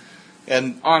 Yes.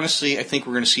 And honestly, I think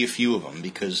we're going to see a few of them,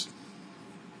 because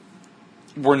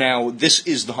this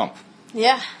is the hump.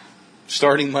 Yeah.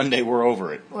 Starting Monday, we're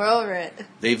over it. We're over it.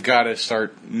 They've got to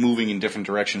start moving in different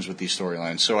directions with these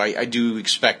storylines. So I do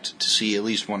expect to see at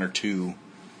least one or two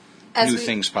new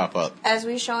things pop up. As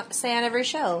we say on every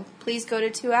show, please go to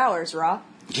 2 hours, Raw.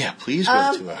 Yeah, please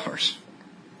go to 2 hours.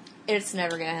 It's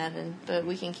never going to happen, but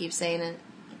we can keep saying it.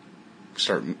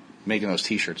 Start making those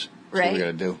T-shirts. That's right. what we got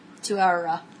to do. 2 hour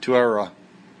Raw. 2 hour Raw.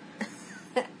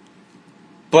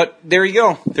 But there you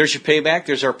go. There's your payback.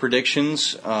 There's our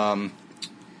predictions.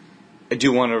 I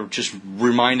do want to just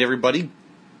remind everybody,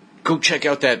 go check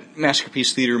out that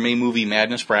Masterpiece Theater May Movie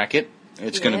Madness bracket.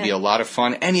 It's going to be a lot of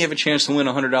fun. And you have a chance to win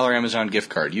a $100 Amazon gift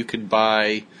card. You could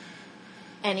buy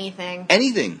anything.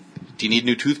 Anything. Do you need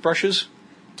new toothbrushes?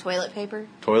 Toilet paper.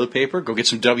 Toilet paper. Go get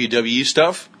some WWE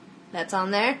stuff. That's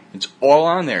on there. It's all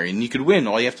on there. And you could win.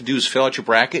 All you have to do is fill out your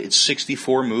bracket. It's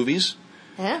 64 movies.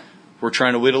 Yeah. We're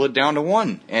trying to whittle it down to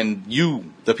one. And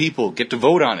you, the people, get to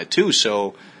vote on it too.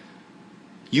 So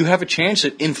you have a chance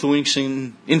at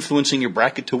influencing your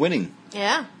bracket to winning.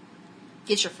 Yeah.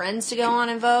 Get your friends to go on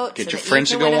and vote. Get your friends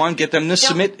to go on. Get them to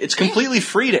submit. It's completely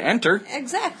free to enter.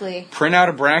 Exactly. Print out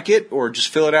a bracket or just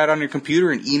fill it out on your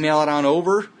computer and email it on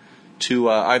over to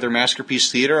either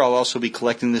Masterpiece Theater. I'll also be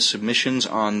collecting the submissions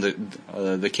on the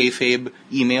Kayfabe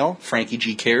email,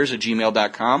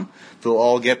 frankiegcares@gmail.com. They'll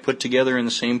all get put together in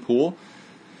the same pool.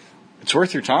 It's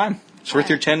worth your time. It's worth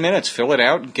your 10 minutes. Fill it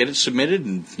out, get it submitted,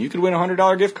 and you could win a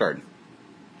 $100 gift card.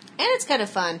 And it's kind of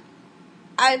fun.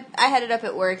 I had it up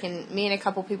at work, and me and a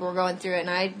couple people were going through it, and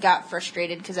I got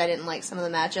frustrated because I didn't like some of the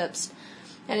matchups.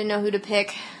 I didn't know who to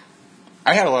pick.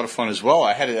 I had a lot of fun as well.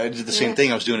 I did the same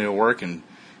thing. I was doing it at work, and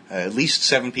at least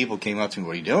 7 people came up to me,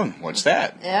 "What are you doing? What's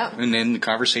that?" Yeah. And then the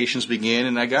conversations began,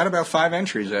 and I got about 5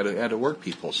 entries out of work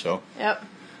people. So yep.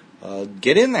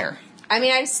 Get in there. I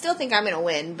mean, I still think I'm going to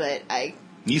win, but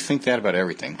You think that about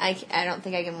everything. I don't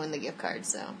think I can win the gift card,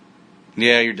 so.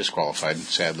 Yeah, you're disqualified,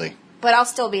 sadly. But I'll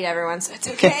still beat everyone, so it's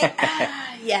okay.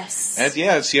 Yes.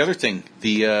 That's the other thing.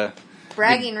 The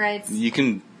bragging rights. You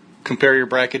can compare your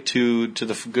bracket to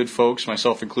the good folks,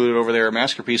 myself included, over there at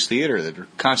Masterpiece Theater that are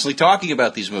constantly talking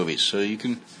about these movies, so you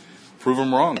can prove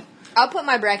them wrong. I'll put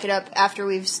my bracket up after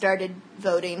we've started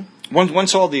voting.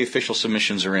 Once all the official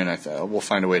submissions are in, we'll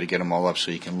find a way to get them all up so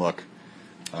you can look.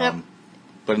 Yep.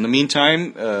 But in the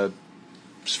meantime,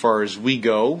 as far as we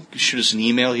go, shoot us an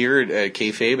email here at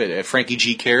Kayfabe at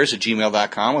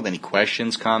frankiegcares@gmail.com with any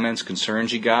questions, comments,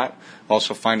 concerns you got.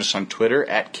 Also find us on Twitter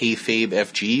at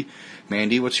KayfabeFG.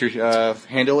 Mandy, what's your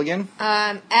handle again?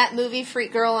 At Movie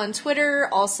Freak Girl on Twitter.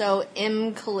 Also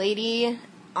M Collady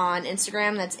on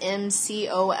Instagram. That's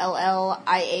MCOLLIATIE.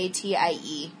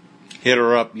 Hit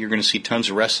her up. You're going to see tons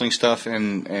of wrestling stuff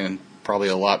and probably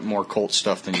a lot more Colt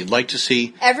stuff than you'd like to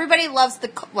see. Everybody loves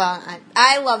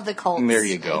I love the Colts. There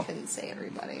you go. I couldn't say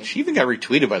everybody. She even got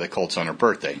retweeted by the Colts on her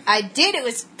birthday. I did. It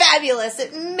was fabulous.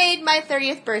 It made my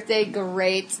 30th birthday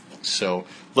great. So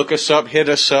look us up, hit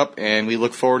us up, and we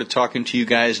look forward to talking to you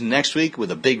guys next week with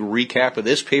a big recap of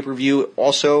this pay-per-view.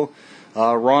 Also,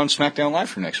 Raw and SmackDown Live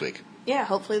for next week. Yeah,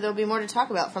 hopefully there'll be more to talk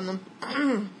about from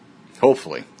them.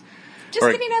 Hopefully. Just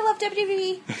kidding, I love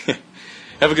WWE.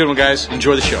 Have a good one, guys.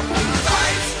 Enjoy the show.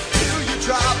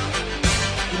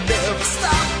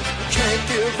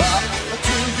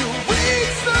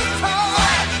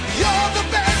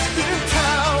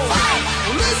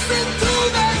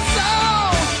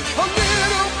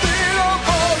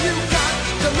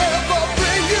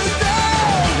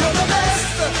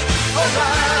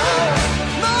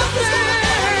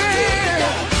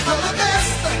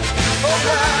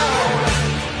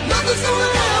 Nothing's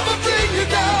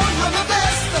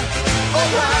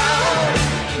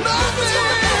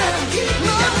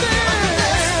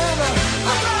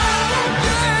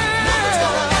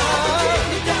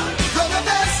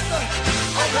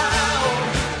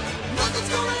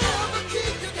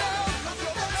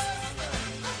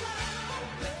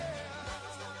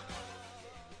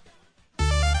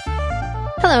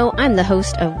Hello, I'm the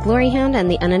host of Gloryhound and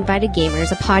the Uninvited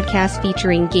Gamers, a podcast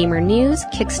featuring gamer news,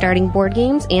 kickstarting board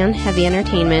games, and heavy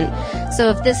entertainment.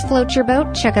 So if this floats your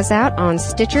boat, check us out on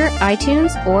Stitcher,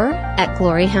 iTunes, or at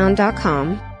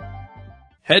gloryhound.com.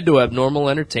 Head to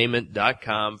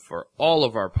abnormalentertainment.com for all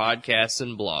of our podcasts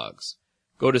and blogs.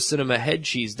 Go to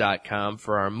cinemaheadcheese.com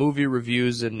for our movie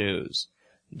reviews and news.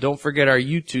 Don't forget our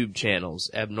YouTube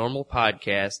channels, Abnormal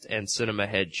Podcast and Cinema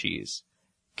Head Cheese.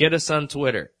 Get us on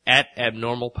Twitter,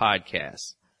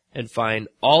 @AbnormalPodcast, and find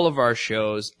all of our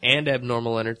shows and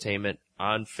Abnormal Entertainment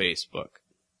on Facebook.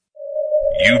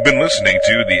 You've been listening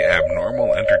to the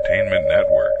Abnormal Entertainment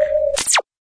Network.